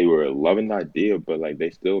they were loving the idea, but like they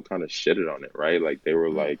still kind of shitted on it, right? Like they were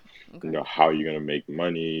like, Okay. how are you gonna make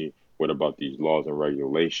money? What about these laws and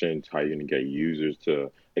regulations? How are you gonna get users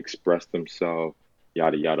to express themselves?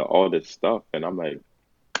 Yada yada, all this stuff. And I'm like,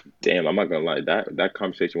 damn, I'm not gonna lie, that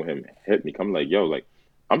conversation with him hit me. I'm like, yo, like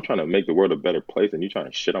I'm trying to make the world a better place, and you trying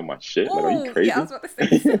to shit on my shit? Like, are you Oh, yeah, I crazy? was about to say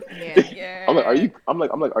the same. Yeah. I'm like, Yeah. are I'm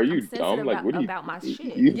you dumb? sensitive Like, what do about my shit.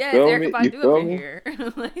 you Yes, feel Erica me? You Badu up feel in me? here.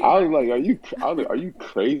 Like, I was like, right. are you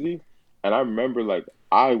crazy? And I remember like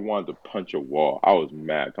I wanted to punch a wall. I was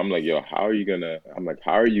mad. I'm like, yo, how are you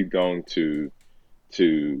going to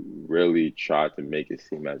really try to make it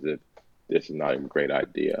seem as if this is not a great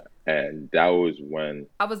idea? And that was when,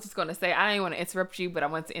 I was just gonna say I didn't want to interrupt you, but I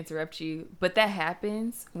wanted to interrupt you. But that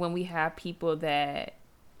happens when we have people that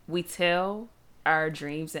we tell our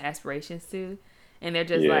dreams and aspirations to, and they're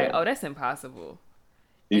just like, yeah, "Oh, that's impossible,"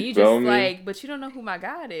 and you you feel just me? like, "But you don't know who my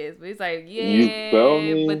God is." But it's like, You feel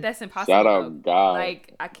 "Yeah, but me? that's Shout impossible though. out God.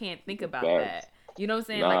 Like I can't think about Facts. that. You know what I'm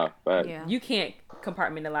saying? Like Nah, facts. Yeah. you can't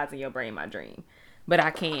compartmentalize in your brain my dream, but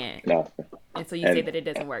I can." Nah. And so you say And that it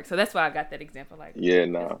doesn't work. So that's why I got that example. Like, yeah,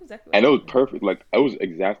 that's nah. exactly what And it was happened. perfect. Like it was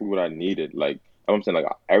exactly what I needed. Like I'm saying, like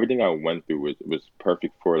everything I went through was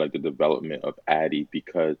perfect for like the development of Addy,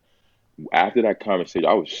 because after that conversation,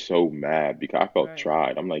 I was so mad because I felt Right.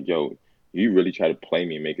 tried. I'm like, yo, you really try to play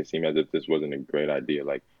me and make it seem as if this wasn't a great idea,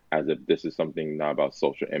 like as if this is something not about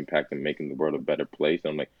social impact and making the world a better place.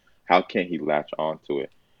 And I'm like, how can he latch onto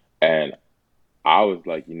it? And I was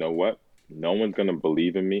like, you know what? No one's gonna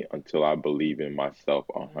believe in me until I believe in myself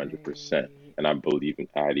 100%, Right. and I believe in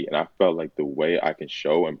Addy. And I felt like the way I can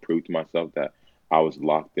show and prove to myself that I was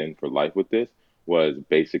locked in for life with this was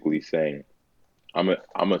basically saying, I'm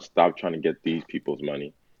gonna stop trying to get these people's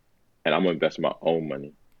money, and I'm gonna invest my own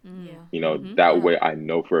money. Yeah. That Yeah. way I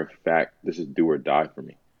know for a fact this is do or die for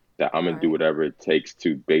me. That I'm gonna do Right. whatever it takes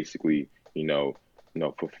to basically,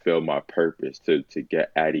 fulfill my purpose to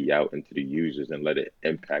get Addy out into the users and let it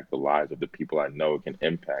impact the lives of the people I know it can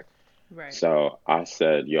impact. Right. So I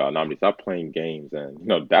said, yo, Nnamdi, stop playing games. And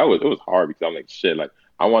it was hard because I'm like, shit, like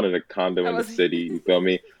I wanted a condo I in the was. city, you feel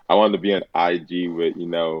me? I wanted to be on IG with,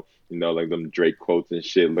 like them Drake quotes and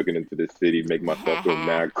shit, looking into the city, make myself feel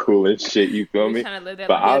mad cool and shit, you You feel was me? trying to live that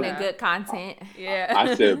But Building lifestyle. good content. Yeah.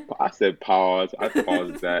 I said pause. I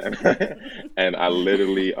paused that, and I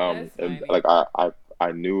literally That's and funny. like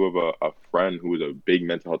I knew of a friend who was a big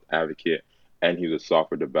mental health advocate, and he was a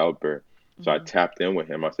software developer. So I tapped in with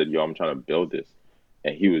him. I said, "Yo, I'm trying to build this,"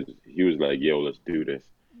 and he was like, "Yo, let's do this."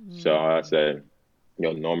 So I said,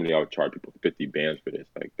 "Yo, normally I would charge people 50 bands for this,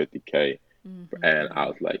 like 50K," and I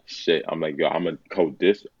was like, "Shit," I'm like, "Yo, I'm gonna code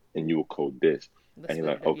this, and you will code this." Let's And he's split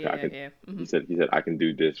like, it up. "Okay, I Yeah, can." yeah. He said I can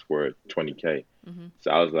do this for 20K. So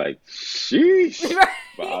I was like, sheesh.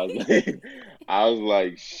 But I was Right. like, I was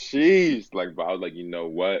like, sheesh. Like, but I was like, you know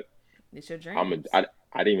what? It's your I'm a, dreams. I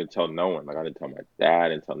didn't even tell no one. Like, I didn't tell my dad. I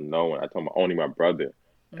didn't tell no one. I told only my brother,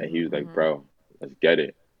 and he was like, bro, let's get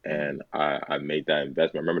it. And I made that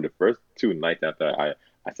investment. I remember the first 2 nights after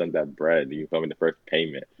I sent that bread. You feel me? The first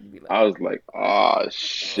payment. Be I like, was like, oh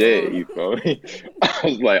shit. You feel me? I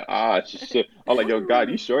was like, ah shit. I'm like, yo, God,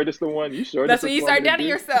 you sure this the one? You sure this that's is when what you you want me start to doubting do?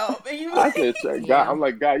 yourself, and you I like, said, sure, God. Yeah. I'm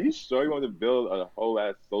like, God, you sure you want to build a whole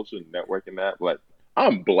ass social networking app? Like,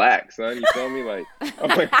 I'm black, son. You feel me? Like, I'm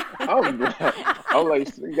like, I'm black. I'm like,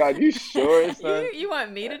 God, you sure, son? you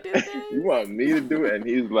want me to do You this? want me to do it? And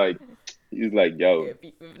he's like, yo,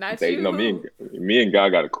 If not they, you you, know, who? me and God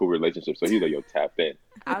got a cool relationship. So he's like, yo, tap in.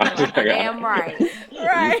 I I was was like, damn right.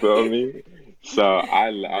 you feel Right. me? So I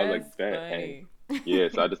was That's like bet, and funny. yeah,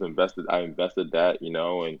 so I invested that,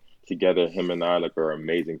 and together him and I like are an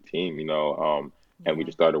amazing team, and we Yeah.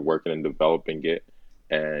 just started working and developing it,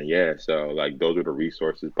 and yeah, so like those are the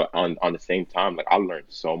resources. But on the same time, like I learned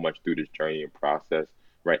so much through this journey and process.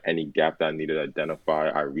 Right, any gap that I needed to identify,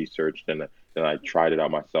 I researched and then I tried it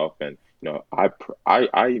out myself, and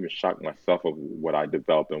I even shocked myself of what I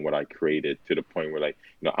developed and what I created to the point where like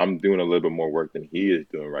I'm doing a little bit more work than he is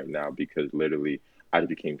doing right now because literally I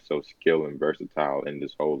became so skilled and versatile in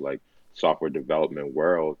this whole like software development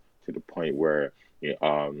world to the point where you know,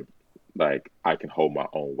 um like I can hold my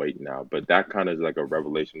own weight now. But that kind of is like a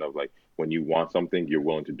revelation of like when you want something, you're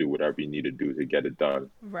willing to do whatever you need to do to get it done.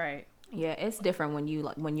 Right. Yeah, it's different when you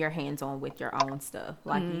like when you're hands on with your own stuff.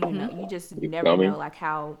 Like you just You never feel know me? like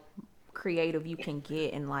how creative you can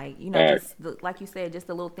get and like Right, just like you said, just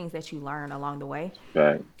the little things that you learn along the way.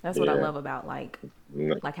 right, That's what I yeah, love about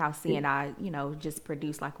n- like how C and I just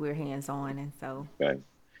produce like we're hands on and so right.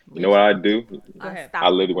 You know what I legit do? Go ahead. I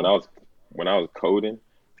literally unstoppable. when I was coding,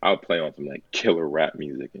 I would play on some like killer rap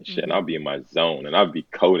music and shit, and I'll be in my zone and I'll be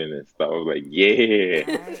coding and stuff. I was like, yeah,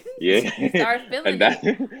 All right. You yeah, start and feeling that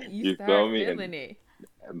it. You you feel start me? feeling it.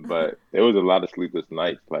 But there was a lot of sleepless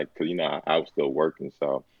nights, like, cause I was still working,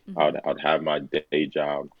 so I'd have my day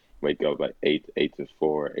job, wake up like eight to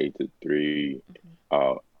four, 8 to 3,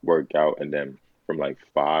 uh, work out, and then from like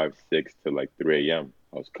 5, 6 to like 3 a.m.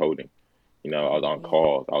 I was coding. I was on Yeah.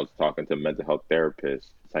 calls. I was talking to mental health therapists,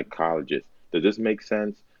 psychologists. Does this make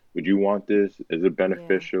sense? Would you want this? Is it Yeah.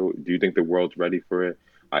 beneficial? Do you think the world's ready for it?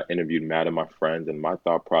 I interviewed mad of my friends, and my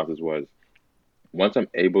thought process was once I'm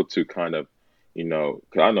able to kind of,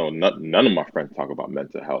 because I know none of my friends talk about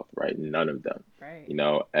mental health, right? None of them, Right.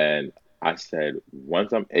 and I said,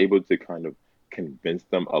 once I'm able to kind of convince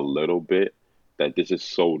them a little bit that this is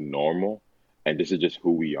so normal and this is just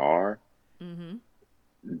who we are, Mm-hmm.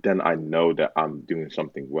 then I know that I'm doing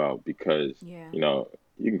something well because, Yeah.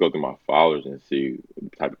 you can go through my followers and see the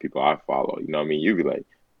type of people I follow. You know what I mean? You be like,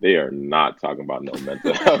 they are not talking about no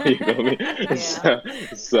mental health. You feel me? Yeah.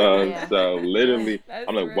 Yeah. So literally, I'm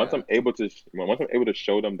That's like, real. once I'm able to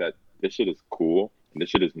show them that this shit is cool and this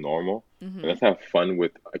shit is normal, and Mm-hmm. let's have fun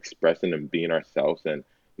with expressing and being ourselves and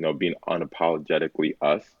being unapologetically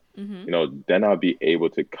us. Mm-hmm. Then I'll be able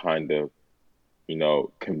to kind of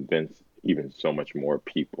convince even so much more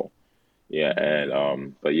people. Yeah, and Yeah.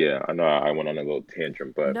 but yeah, I know I went on a little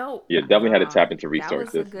tangent, but No, yeah, definitely had to Nah. tap into That was a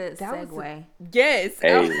resources. good that was segue. yes.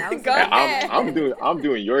 Hey, That was a Go good ahead. segue. I'm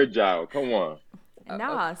doing your job. Come on.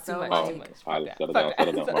 Nah, Too so much. Too Oh, like much. all Fuck right, that. settle Fuck down,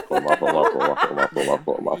 settle down. My fault, my fault, my fault, my fault, my fault, my yeah.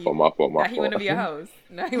 fault, my fault, my fault, my Now he want to fault. be a host.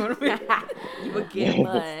 Now he want to be. You would get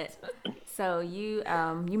mud. So you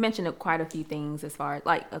mentioned quite a few things as far as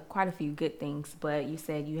like quite a few good things, but you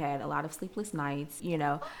said you had a lot of sleepless nights.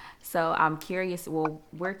 So I'm curious. Well,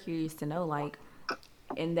 we're curious to know, like,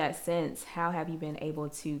 in that sense, how have you been able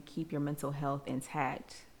to keep your mental health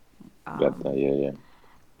intact Yeah, yeah.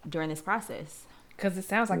 during this process? Because it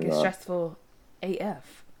sounds like You it's know, stressful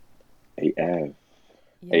AF. AF,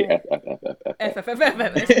 Yeah. AF, F, F, F, F, F F. F F F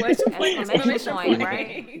F exclamation point Exclamation exclamation point,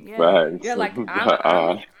 right? point. Yeah. Yeah, Facts. like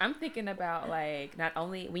But I'm thinking about like not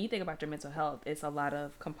only when you think about your mental health, it's a lot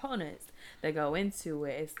of components that go into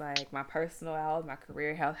it. It's like my personal health, my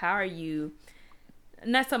career health. How are you?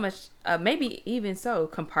 Not so much, maybe even so,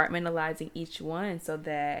 compartmentalizing each one so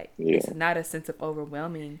that yeah, it's not a sense of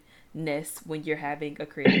overwhelmingness when you're having a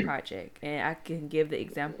creative project. And I can give the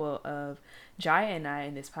example of Jaya and I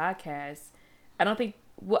in this podcast. I don't think,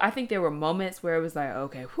 well, I think there were moments where it was like,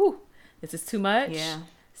 okay, whew, this is too much. Yeah.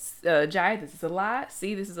 Jaya, this is a lot.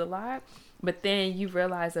 See, this is a lot. But then you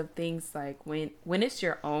realize of things like when it's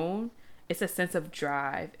your own, it's a sense of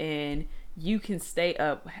drive and you can stay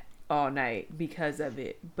up all night because of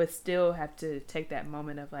it, but still have to take that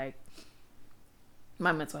moment of like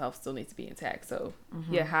my mental health still needs to be intact. So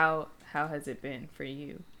yeah, how has it been for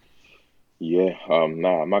you? yeah.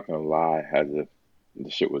 Nah, I'm not gonna lie. As if the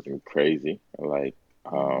shit wasn't crazy. Like,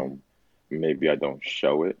 maybe I don't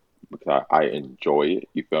show it because I enjoy it.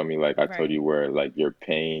 You feel me? Like I told Right. you, where like your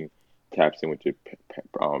pain taps in with your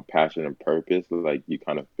passion and purpose, like you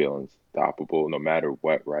kind of feel unstoppable no matter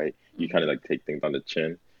what, right? You kind of Mm-hmm. like take things on the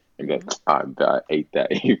chin and be like, Mm-hmm. I bet I ate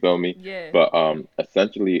that. You feel me? Yeah. But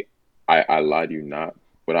essentially, I lie to you not.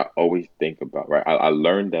 What I always think about, right? I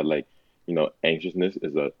learned that like, anxiousness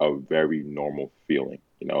is a very normal feeling,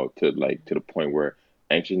 to like to the point where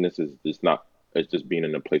anxiousness is just not, it's just being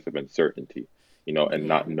in a place of uncertainty, and Yeah.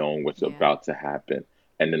 not knowing what's Yeah. about to happen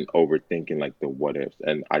and then overthinking like the what ifs.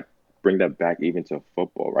 And I bring that back even to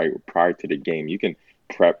football, right? Prior to the game, you can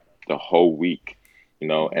prep the whole week,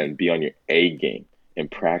 Mm-hmm. and be on your A game in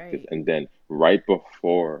practice. Right. And then right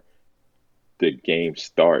before the game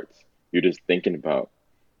starts, you're just thinking about,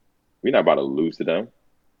 we're not about to lose to them.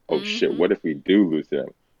 Oh shit, Mm-hmm. what if we do lose to them?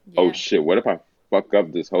 Oh Yeah. shit, what if I fuck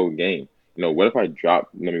up this whole game? What if I drop,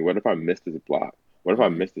 what if I miss this block? What if I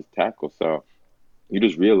Mm-hmm. miss this tackle? So you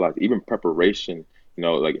just realize even preparation,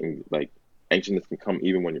 like anxiousness can come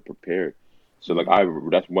even when you're prepared. So like Mm-hmm.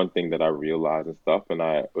 that's one thing that I realized and stuff, and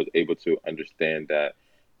I was able to understand that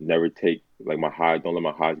never take like my high, don't let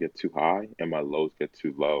my highs get too high and my lows get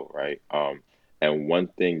too low, right? And one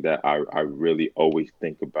thing that I really always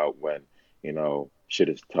think about when shit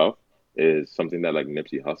is tough is something that like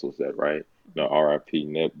Nipsey Hussle said, right? R.I.P.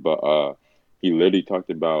 Nip, but he literally talked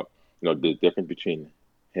about the difference between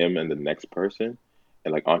him and the next person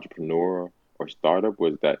and like entrepreneur or startup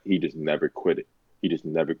was that he just never quit it. He just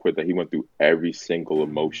never quit that. He went through every single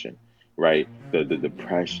emotion, right? The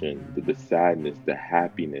depression, the sadness, the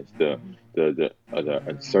happiness, the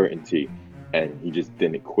uncertainty, and he just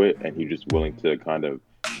didn't quit, and he just willing to kind of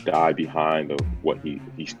die behind of what he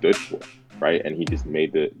stood for, right? And he just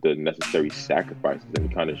made the necessary sacrifices, and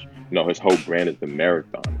he kind of his whole brand is the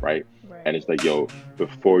marathon, right? And Right. it's like, yo,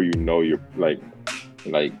 before you know you're like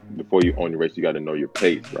before you own your race, you got to know your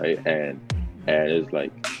pace, right? And it's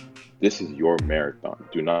like this is your marathon.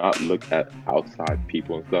 Do not look at outside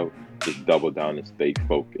people and stuff. Just double down and stay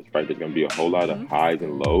focused, right? There's gonna be a whole lot of Mm-hmm. That's highs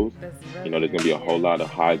and good. lows. That's really There's gonna be good. a whole Yeah. lot of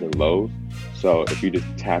highs and lows. So if you just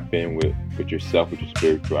tap in with yourself, with your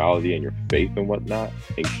spirituality and your faith and whatnot,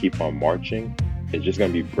 and keep on marching, it's just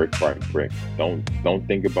gonna be brick by brick. Don't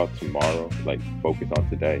think about tomorrow. Like focus on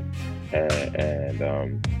today,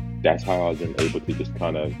 and that's how I've been able to just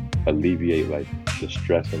kind of alleviate like the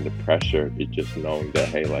stress and the pressure. It's just knowing that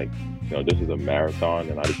hey, like this is a marathon,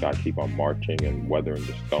 and I just gotta keep on marching and weathering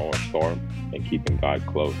the storm, and keeping God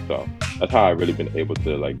close. So that's how I've really been able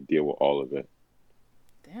to like deal with all of it.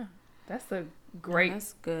 Damn. That's a No, great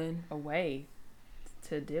that's good. way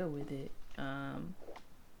to deal with it.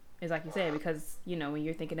 It's like you said, because when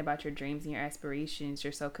you're thinking about your dreams and your aspirations,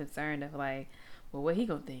 you're so concerned of like, well, what he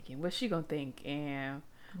gonna think and what she gonna think, and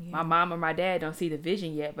my Yeah. mom or my dad don't see the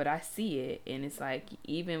vision yet, but I see it. And it's like,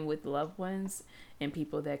 even with loved ones and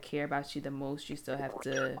people that care about you the most, you still have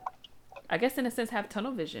to, I guess in a sense, have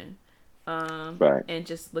tunnel vision, Facts. and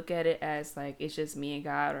just look at it as like it's just me and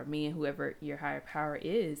God, or me and whoever your higher power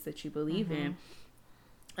is that you believe in,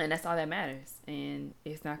 and that's all that matters. And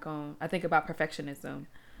it's not going, I think about perfectionism,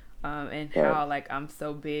 and how Facts. like I'm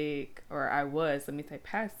so big, or I was, let me say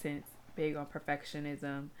past tense, big on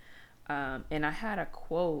perfectionism. And I had a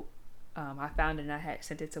quote, I found it and I had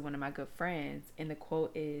sent it to one of my good friends, and the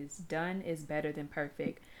quote is, done is better than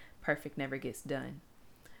perfect, perfect never gets done.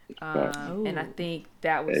 Facts. And I Oh, think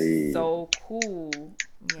that was Hey. so cool.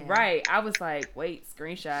 yeah. Right. I was like, wait,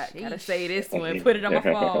 screenshot, gotta say Sheesh. this one, put it on my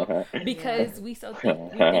phone. Yeah. Because we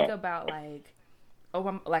think about like,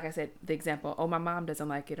 oh, like I said, the example, oh, my mom doesn't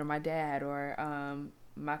like it, or my dad, or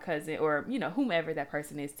my cousin, or whomever that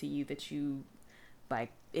person is to you, that you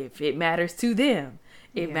like, if it matters to them,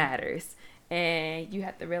 it Yeah. matters. And you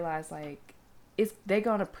have to realize like, they're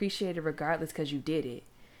gonna appreciate it regardless, because you did it.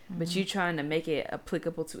 But you trying to make it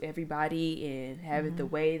applicable to everybody and have it the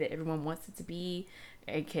way that everyone wants it to be,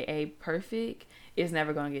 aka perfect, is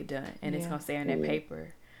never gonna get done, and it's Yeah. gonna stay on that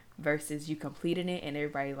paper. Versus you completing it and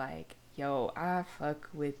everybody like, yo, I fuck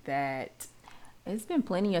with that. It's been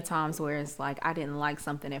plenty of times where it's like I didn't like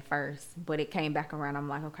something at first, but it came back around. I'm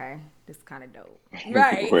like, okay, this is kind of dope.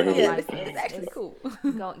 Right. Real, Yeah, Like it's actually cool.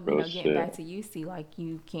 real getting back shit. to you, see, like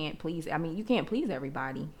you can't please. I mean, you can't please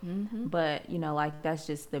everybody, but like that's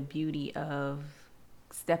just the beauty of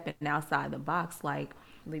stepping outside the box. Like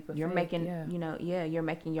Leap of you're faith, making, yeah. you're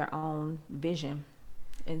making your own vision,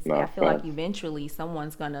 and I Not feel like facts. eventually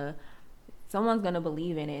someone's gonna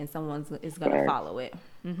believe in it, and someone is gonna Facts. follow it.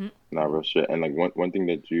 Not real shit. And like one thing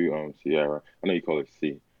that you Sierra, I know you call it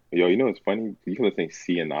C. Yo, it's funny. You call it saying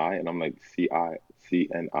C and I, and I'm like CNI.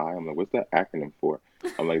 I'm like, what's that acronym for?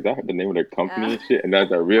 I'm like, that the name of their company and shit. And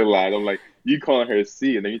as I realized, I'm like, you calling her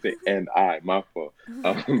C, and then you say and I. My fault.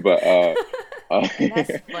 But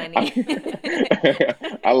That's funny.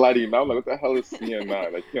 I lied to you. Now I'm like, what the hell is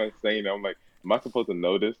CMI? Like, you know what I'm saying? I'm like, am I supposed to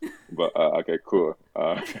know this? But okay, cool.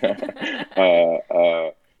 Uh,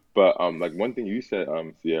 but like one thing you said,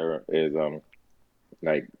 Sierra, is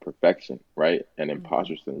like perfection, right? And Hmm.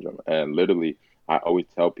 imposter syndrome. And literally, I always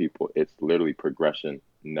tell people it's literally progression,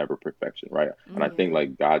 never perfection, right? And I think Yeah.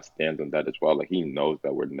 like God stands on that as well. Like He knows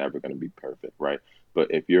that we're never going to be perfect, right? But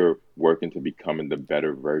if you're working to becoming the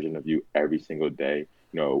better version of you every single day,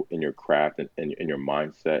 in your craft and in your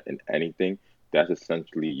mindset and anything, that's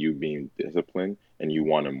essentially you being disciplined and you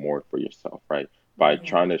wanting more for yourself, right? By Yeah.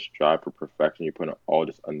 trying to strive for perfection, you're putting all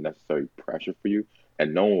this unnecessary pressure for you,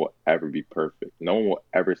 and no one will ever be perfect. No one will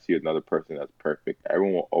ever see another person that's perfect.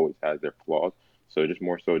 Everyone will always have their flaws. So just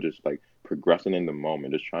more so just like progressing in the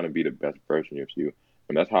moment, just trying to be the best version of you.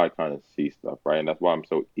 And that's how I kind of see stuff, right? And that's why I'm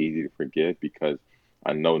so easy to forgive, because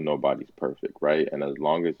I know nobody's perfect, right? And as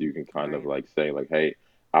long as you can kind of Right. like say like, hey,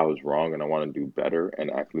 I was wrong and I want to do better, and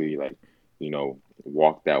actually like,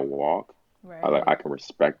 walk that walk, I Right. can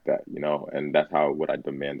respect that, and that's how what I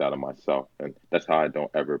demand out of myself, and that's how I don't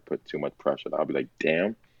ever put too much pressure. I'll be like,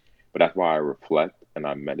 damn, but that's why I reflect and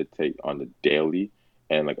I meditate on the daily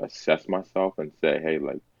and like assess myself and say, hey,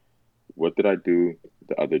 like, what did I do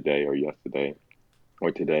the other day or yesterday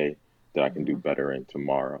or today that I can do better in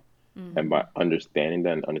tomorrow? And Hmm. by understanding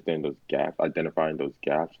that and understanding those gaps, identifying those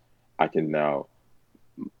gaps, I can now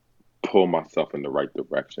pull myself in the right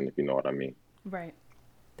direction, if you know what I mean. Right.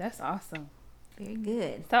 That's awesome. Very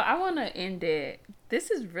good. So I want to end it. This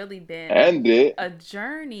has really been And it, a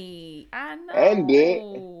journey. I and it.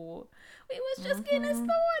 know. We was just getting Mm-hmm.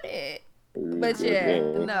 started. We But just yeah,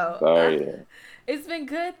 getting Yeah. no. started. It's been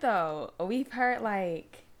good though. We've heard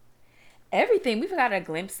like everything. We've got a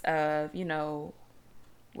glimpse of,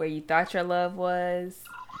 where you thought your love was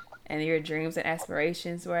and your dreams and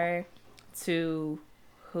aspirations were, to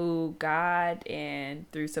who God and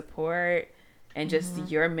through support and just Mm-hmm.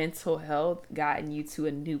 your mental health gotten you to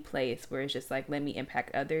a new place where it's just like, let me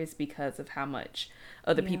impact others because of how much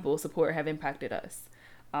other Yeah. people's support have impacted us.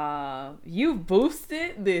 You've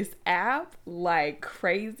boosted this app like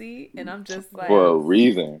crazy, and I'm just For like, a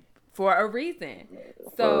reason. for a reason. For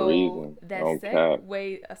a So reason. that No cap.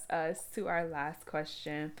 segues us to our last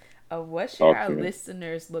question of what should Talk our to me.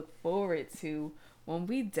 listeners look forward to when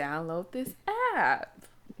we download this app?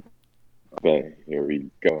 Okay, here we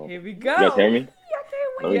go. Here we You guys hear go. me? Yeah,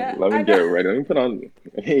 okay, Let wait. me Yeah, let I me know. get ready. Let me put on.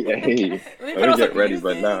 Hey, hey. Let me Let put me on get some ready.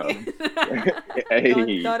 But music. now, Dun,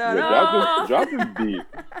 hey, dun, dun, yo, drop this dun. beat.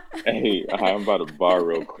 Hey, I'm about to bar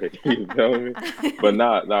real quick. You feel me? But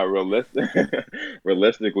not realistic.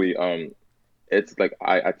 Realistically, it's like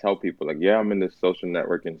I tell people like, yeah, I'm in the social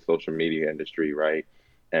networking, social media industry, right?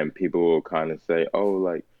 And people will kind of say, oh,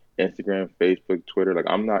 like Instagram, Facebook, Twitter, like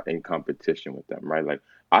I'm not in competition with them, right? Like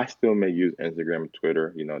I still may use Instagram,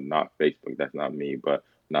 Twitter, not Facebook, that's not me, but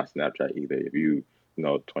not Snapchat either. If you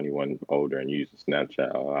 21 older and use Snapchat,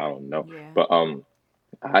 I don't know. Yeah. But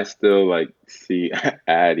I still like see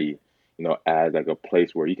Addy, as like a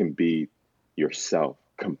place where you can be yourself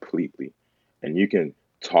completely and you can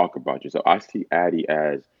talk about yourself. I see Addy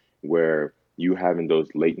as where you having those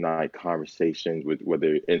late night conversations with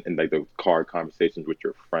whether in like those car conversations with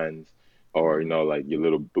your friends or like your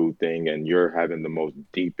little boo thing, and you're having the most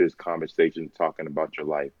deepest conversation talking about your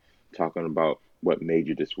life, talking about what made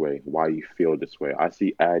you this way, why you feel this way. I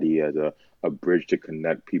see Addy as a bridge to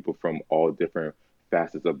connect people from all different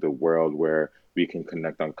facets of the world where we can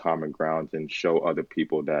connect on common grounds and show other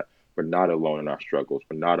people that we're not alone in our struggles.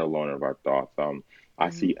 We're not alone in our thoughts. I Mm-hmm.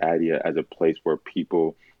 see Adia as a place where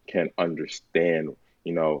people can understand,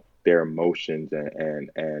 their emotions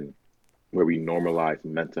and where we normalize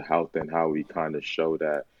mental health and how we kind of show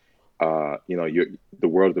that you're the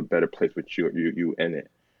world's a better place with you in it.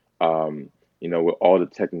 Um, with all the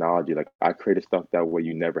technology, like I created stuff that way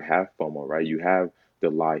you never have FOMO, right? You have the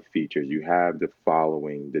live features, you have the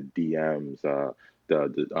following, the DMs,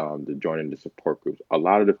 the joining the support groups. A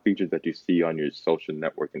lot of the features that you see on your social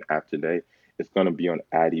networking app today, it's gonna be on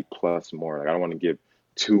Addy plus more. Like I don't want to give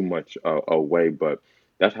too much away, but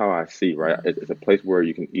that's how I see, right? It's a place where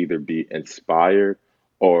you can either be inspired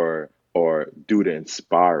or do the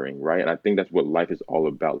inspiring, right? And I think that's what life is all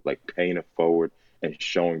about, like paying it forward and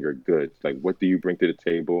showing your goods. Like, what do you bring to the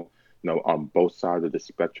table? On both sides of the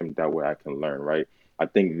spectrum. That way, I can learn, right? I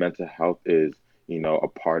think mental health is, a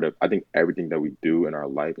part of. I think everything that we do in our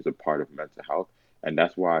life is a part of mental health, and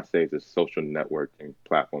that's why I say it's a social networking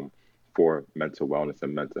platform for mental wellness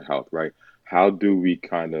and mental health, right? How do we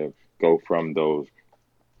kind of go from those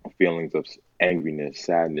feelings of angriness,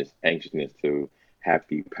 sadness, anxiousness to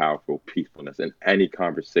happy, powerful peacefulness in any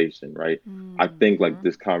conversation, right? I think like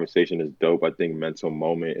this conversation is dope. I think Mental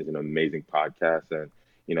Moment is an amazing podcast. And,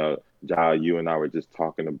 Ja, you and I were just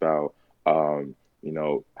talking about,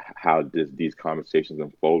 how these conversations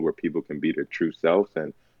unfold where people can be their true selves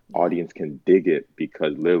and Yeah. audience can dig it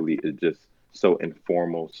because literally it's just so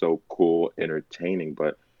informal, so cool, entertaining.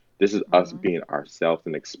 But this is us being ourselves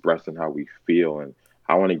and expressing how we feel. And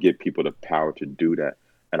I want to give people the power to do that.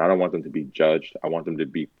 And I don't want them to be judged. I want them to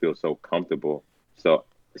be feel so comfortable. So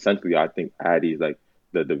essentially, I think Addie is like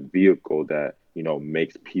the vehicle that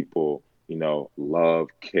makes people love,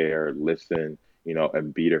 care, listen,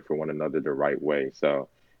 and be there for one another the right way. So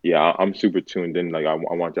yeah, I'm super tuned in. Like I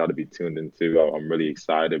want y'all to be tuned in too. I'm really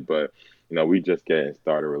excited, but we just getting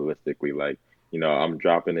started realistically. Like I'm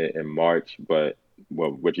dropping it in March, but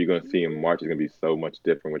what you're gonna see in March is gonna be so much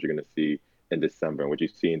different. What you're gonna see in December, and what you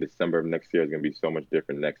see in December of next year is gonna be so much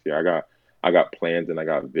different next year. I got plans and I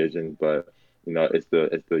got visions, but it's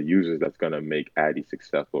the users that's gonna make Addy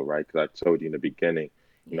successful, right? Because I told you in the beginning,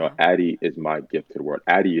 Yeah. Addy is my gift to the world.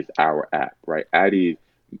 Addy is our app, right? Addy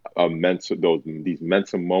these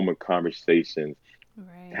mental moment conversations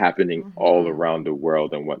Right. happening all around the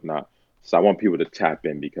world and whatnot. So I want people to tap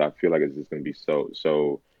in because I feel like it's just gonna be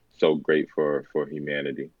so great for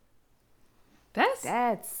humanity. That's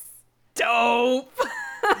That's dope.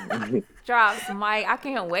 drops, Mike. I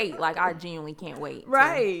can't wait. Like I genuinely can't wait.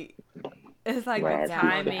 Right. It's like No, I the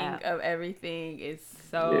download the appreciate timing app. of everything is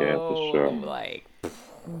Yeah, for so sure. like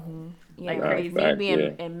Yeah, like No, with me crazy. facts, being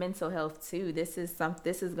yeah. in mental health too, this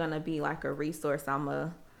is gonna be like a resource I'm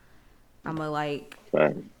a like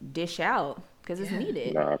Facts. dish out because it's Yeah.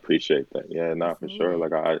 needed. No, I appreciate that. Yeah, no, It's for sure.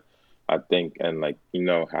 needed. Like I think, and like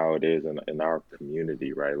how it is in our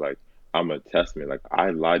community, right? Like I'm a testament. Like I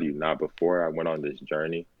lie to you not before I went on this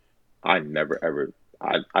journey. I never ever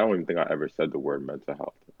I don't even think I ever said the word mental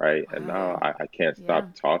health, right? And now Wow. I can't Yeah.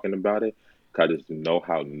 stop talking about it because I just know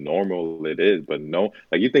how normal it is. But no,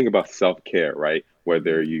 like you think about self-care, right?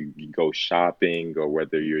 Whether you go shopping or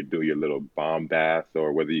whether you do your little bomb baths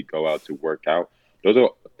or whether you go out to work out, those are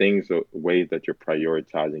things or ways that you're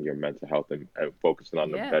prioritizing your mental health and focusing on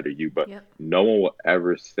the Yeah. better you. But Yep. no one will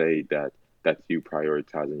ever say that that's you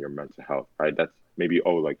prioritizing your mental health, right? That's maybe,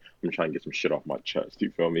 oh, like I'm trying to get some shit off my chest, you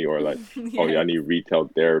feel me? Or like, oh yeah, I Yes. need retail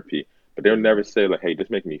therapy. But they'll never say like, hey, this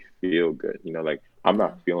make me feel good. Like I'm Yeah.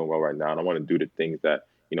 not feeling well right now and I want to do the things that,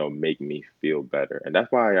 make me feel better. And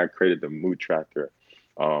that's why I created the mood tracker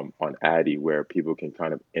on Addy where people can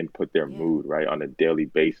kind of input their Yeah. mood, right, on a daily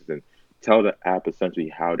basis and tell the app essentially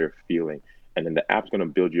how they're feeling. And then the app's gonna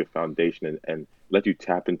build you a foundation and let you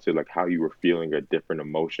tap into like how you were feeling or different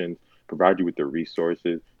emotions, provide you with the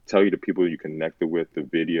resources, tell you the people you connected with, the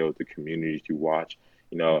videos, the communities you watch.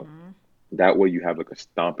 You know, that way you have like a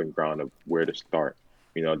stomping ground of where to start.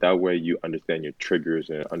 That way you understand your triggers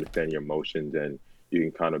and understand your emotions and you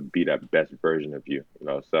can kind of be that best version of you,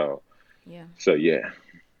 So Yeah. so yeah,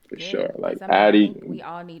 for sure. Good. Like Because I mean, I think Addie, we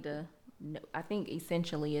all need to. I think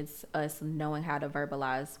essentially it's us knowing how to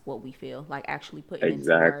verbalize what we feel, like actually putting into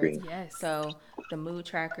words. exactly. Yes. So the mood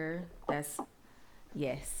tracker, that's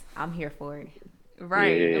yes, I'm here for it.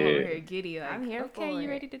 Right. I'm over Yeah. here giddy I'm like, here okay, for you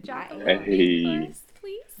it. ready to I drop a little am. thing for Hey. us,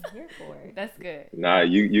 please? I'm here for it. That's good. Nah,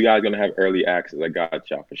 you guys gonna have early access. I got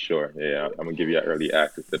y'all for sure. Yeah, I'm gonna give you early Yes.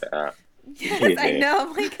 access to the app. Yes, I Yeah. know.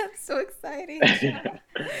 I'm like, I'm so excited.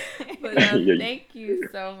 But Yeah, thank you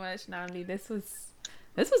so much, Nnamdi. This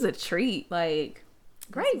was a treat. Like,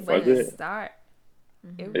 great way was to it? start.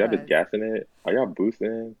 It Are y'all just was. gassing it? Are y'all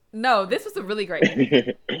boosting? No, this was a really great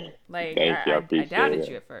interview. Like, Thank you. I I appreciate doubted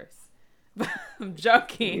you it. at first. But I'm Nah,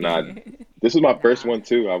 joking. this is my first Nah. one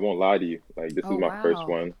too. I won't lie to you. Like this Oh, is my first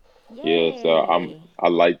wow. one. Yeah, so Yay. I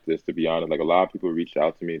like this to be honest. Like a lot of people reached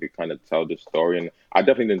out to me to kind of tell the story, and I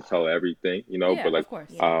definitely didn't tell everything, Yeah, but like of course.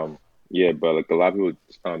 Yeah. yeah, but like a lot of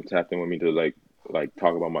people tapped in with me to like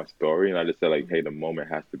talk about my story, and I just said like, hey, the moment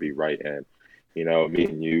has to be right, and me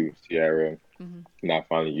and you, Sierra, not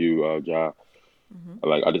finally you, Ja.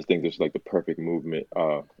 Like I just think this is like the perfect movement,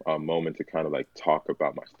 moment to kind of like talk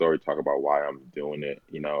about my story, talk about why I'm doing it,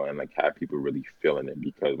 and like have people really feeling it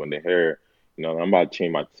because when they hear, I'm about to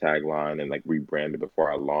change my tagline and like rebrand it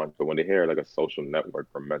before I launch, but when they hear like a social network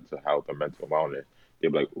for mental health or mental wellness,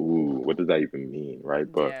 they'll be like, ooh, what does that even mean,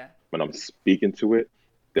 right? But Yeah. when I'm speaking to it,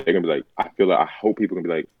 they're gonna be like, I hope people can be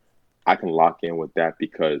like, I can lock in with that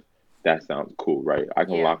because that sounds cool, right? I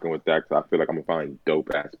can Yeah. lock in with that because I feel like I'm gonna find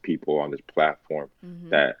dope ass people on this platform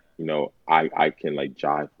that I can like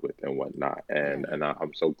jive with and whatnot. Yeah.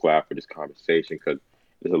 I'm so glad for this conversation because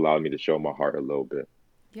it's allowed me to show my heart a little bit.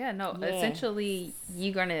 Yeah, no, Yeah. essentially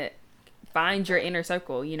you're gonna find your inner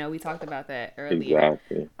circle. You know, we talked about that earlier.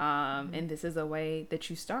 Exactly. And this is a way that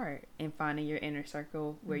you start in finding your inner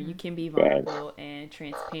circle where you can be Facts. vulnerable and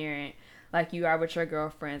transparent, like you are with your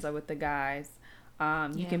girlfriends or with the guys.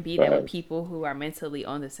 You can be that with Facts. people who are mentally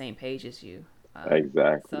on the same page as you.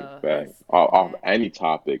 Exactly. So Facts. that's Off any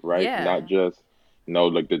topic, right? yeah, Not just,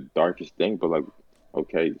 like the darkest thing, but like,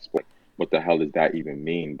 okay, what the hell does that even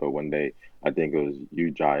mean? But when I think it was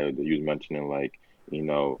you, Jaya, that you was mentioning, like, you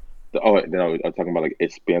know, I was talking about like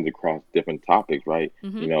it spans across different topics, right?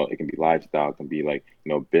 It can be lifestyle, it can be like,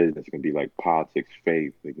 business, it can be like politics,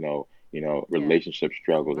 faith, like, yeah. relationship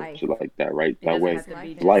struggles and Life. shit like that, right? It That doesn't way, have to be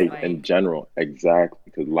Life just life itself. in like general, exactly,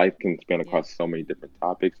 because life can span yeah, across so many different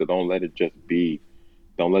topics. So don't let it just be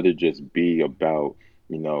about,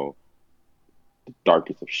 you know, the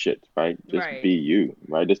darkest of shit, right? Just be right. you,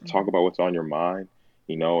 right? Just talk about what's on your mind,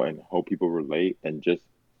 and hope people relate, and just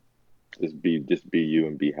be you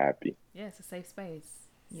and be happy. Yeah, it's a safe space.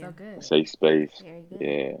 Yeah. So good. Safe space. Very good.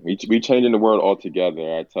 Yeah, we changing the world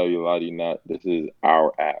altogether. I tell you, Lottie, not this is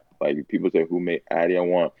our app. Like people say, who made Addy? I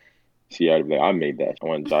want T.I. to be like, I made that. I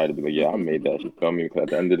want Jai to be like, yeah, I made that. You feel me? Because at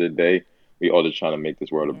the end of the day, we all just trying to make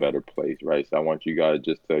this world a Yeah. better place, right? So I want you guys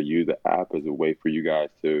just to use the app as a way for you guys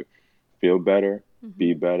to feel better,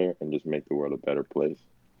 be better, and just make the world a better place.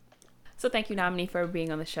 So thank you, Nnamdi, for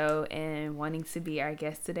being on the show and wanting to be our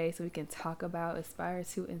guest today so we can talk about Aspire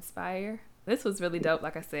to Inspire. This was really dope,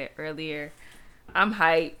 like I said earlier. I'm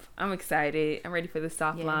hype. I'm excited. I'm ready for the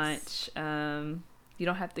soft Yes. launch. You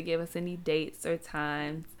don't have to give us any dates or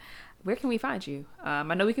times. Where can we find you? I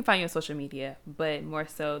know we can find you on social media, but more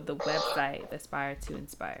so the website, Aspire to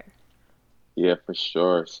Inspire. Yeah, for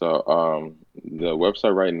sure. So, the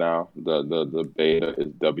website right now, the beta is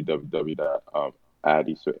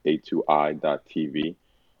www.addy, so a2i.tv.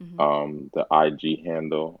 The IG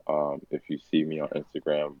handle, if you see me on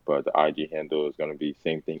Instagram, but the IG handle is going to be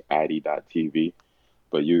same thing, addy.tv.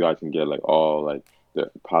 But you guys can get like all like the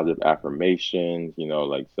positive affirmations,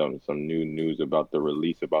 like some new news about the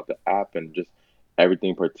release about the app and just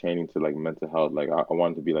everything pertaining to like mental health. Like I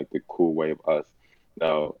want it to be like the cool way of us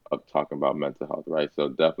now of talking about mental health, right? So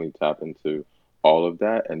definitely tap into all of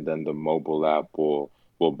that, and then the mobile app will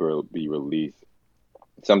be released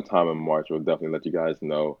sometime in March. We'll definitely let you guys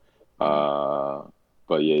know. Uh,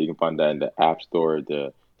 but yeah, you can find that in the App Store,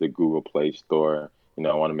 the Google Play Store.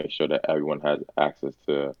 I want to make sure that everyone has access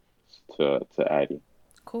to Addy.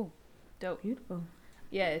 Cool. Dope. Beautiful.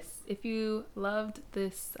 Yes. If you loved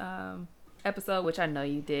this episode, which I know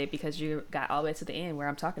you did because you got all the way to the end where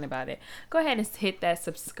I'm talking about it, go ahead and hit that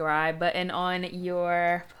subscribe button on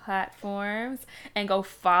your platforms and go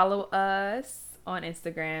follow us on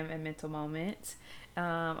Instagram at Mental Moment.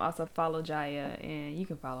 Also follow Jaya, and you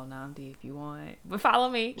can follow Nnamdi if you want, but follow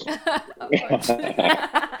me. Of course.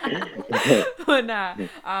 But nah.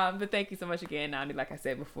 But thank you so much again, Nnamdi. Like I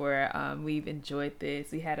said before, we've enjoyed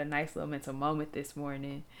this. We had a nice little mental moment this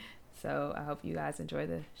morning, so I hope you guys enjoy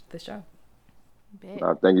the show. Bet.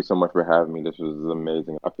 Thank you so much for having me. This was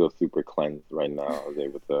amazing. I feel super cleansed right now. I was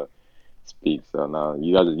able to speak. So now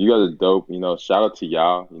you guys are dope. Shout out to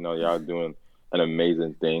y'all. Y'all doing an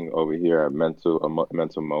amazing thing over here at Mental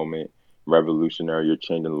Moment Revolutionary. You're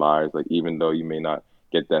changing lives. Like even though you may not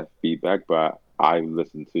get that feedback, but I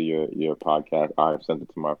listened to your podcast. I've sent it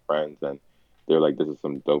to my friends, and they're like, "This is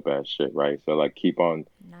some dope ass shit," right? So like, keep on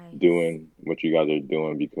Nice. doing what you guys are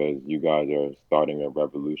doing because you guys are starting a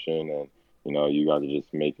revolution, and you guys are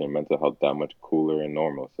just making mental health that much cooler and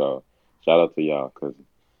normal. So shout out to y'all because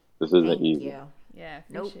this isn't Thank easy. you. Yeah,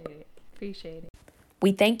 Nope. appreciate it.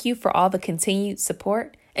 We thank you for all the continued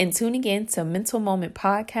support and tuning in to Mental Moment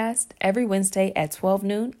Podcast every Wednesday at 12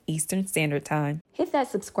 noon Eastern Standard Time. Hit that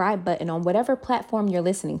subscribe button on whatever platform you're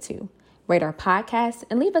listening to. Rate our podcast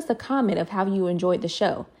and leave us a comment of how you enjoyed the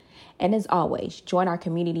show. And as always, join our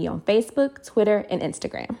community on Facebook, Twitter, and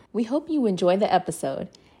Instagram. We hope you enjoy the episode.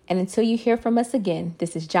 And until you hear from us again,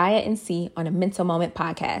 this is Jaya and C on a Mental Moment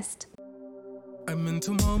Podcast. A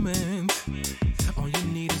mental moment. All you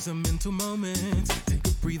need is a mental moment. Take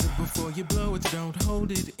a breather before you blow it. Don't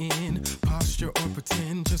hold it in. Posture or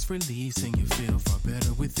pretend. Just release and you feel far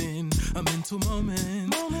better within. A mental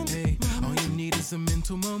moment. Hey, all you need is a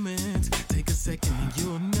mental moment. Take a second and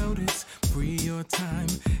you'll notice. Free your time.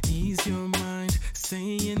 Ease your mind.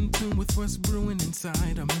 Stay in tune with what's brewing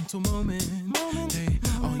inside. A mental moment. Hey,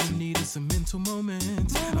 all you need is a mental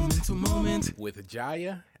moment. A mental moment. With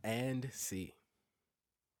Jaya and C.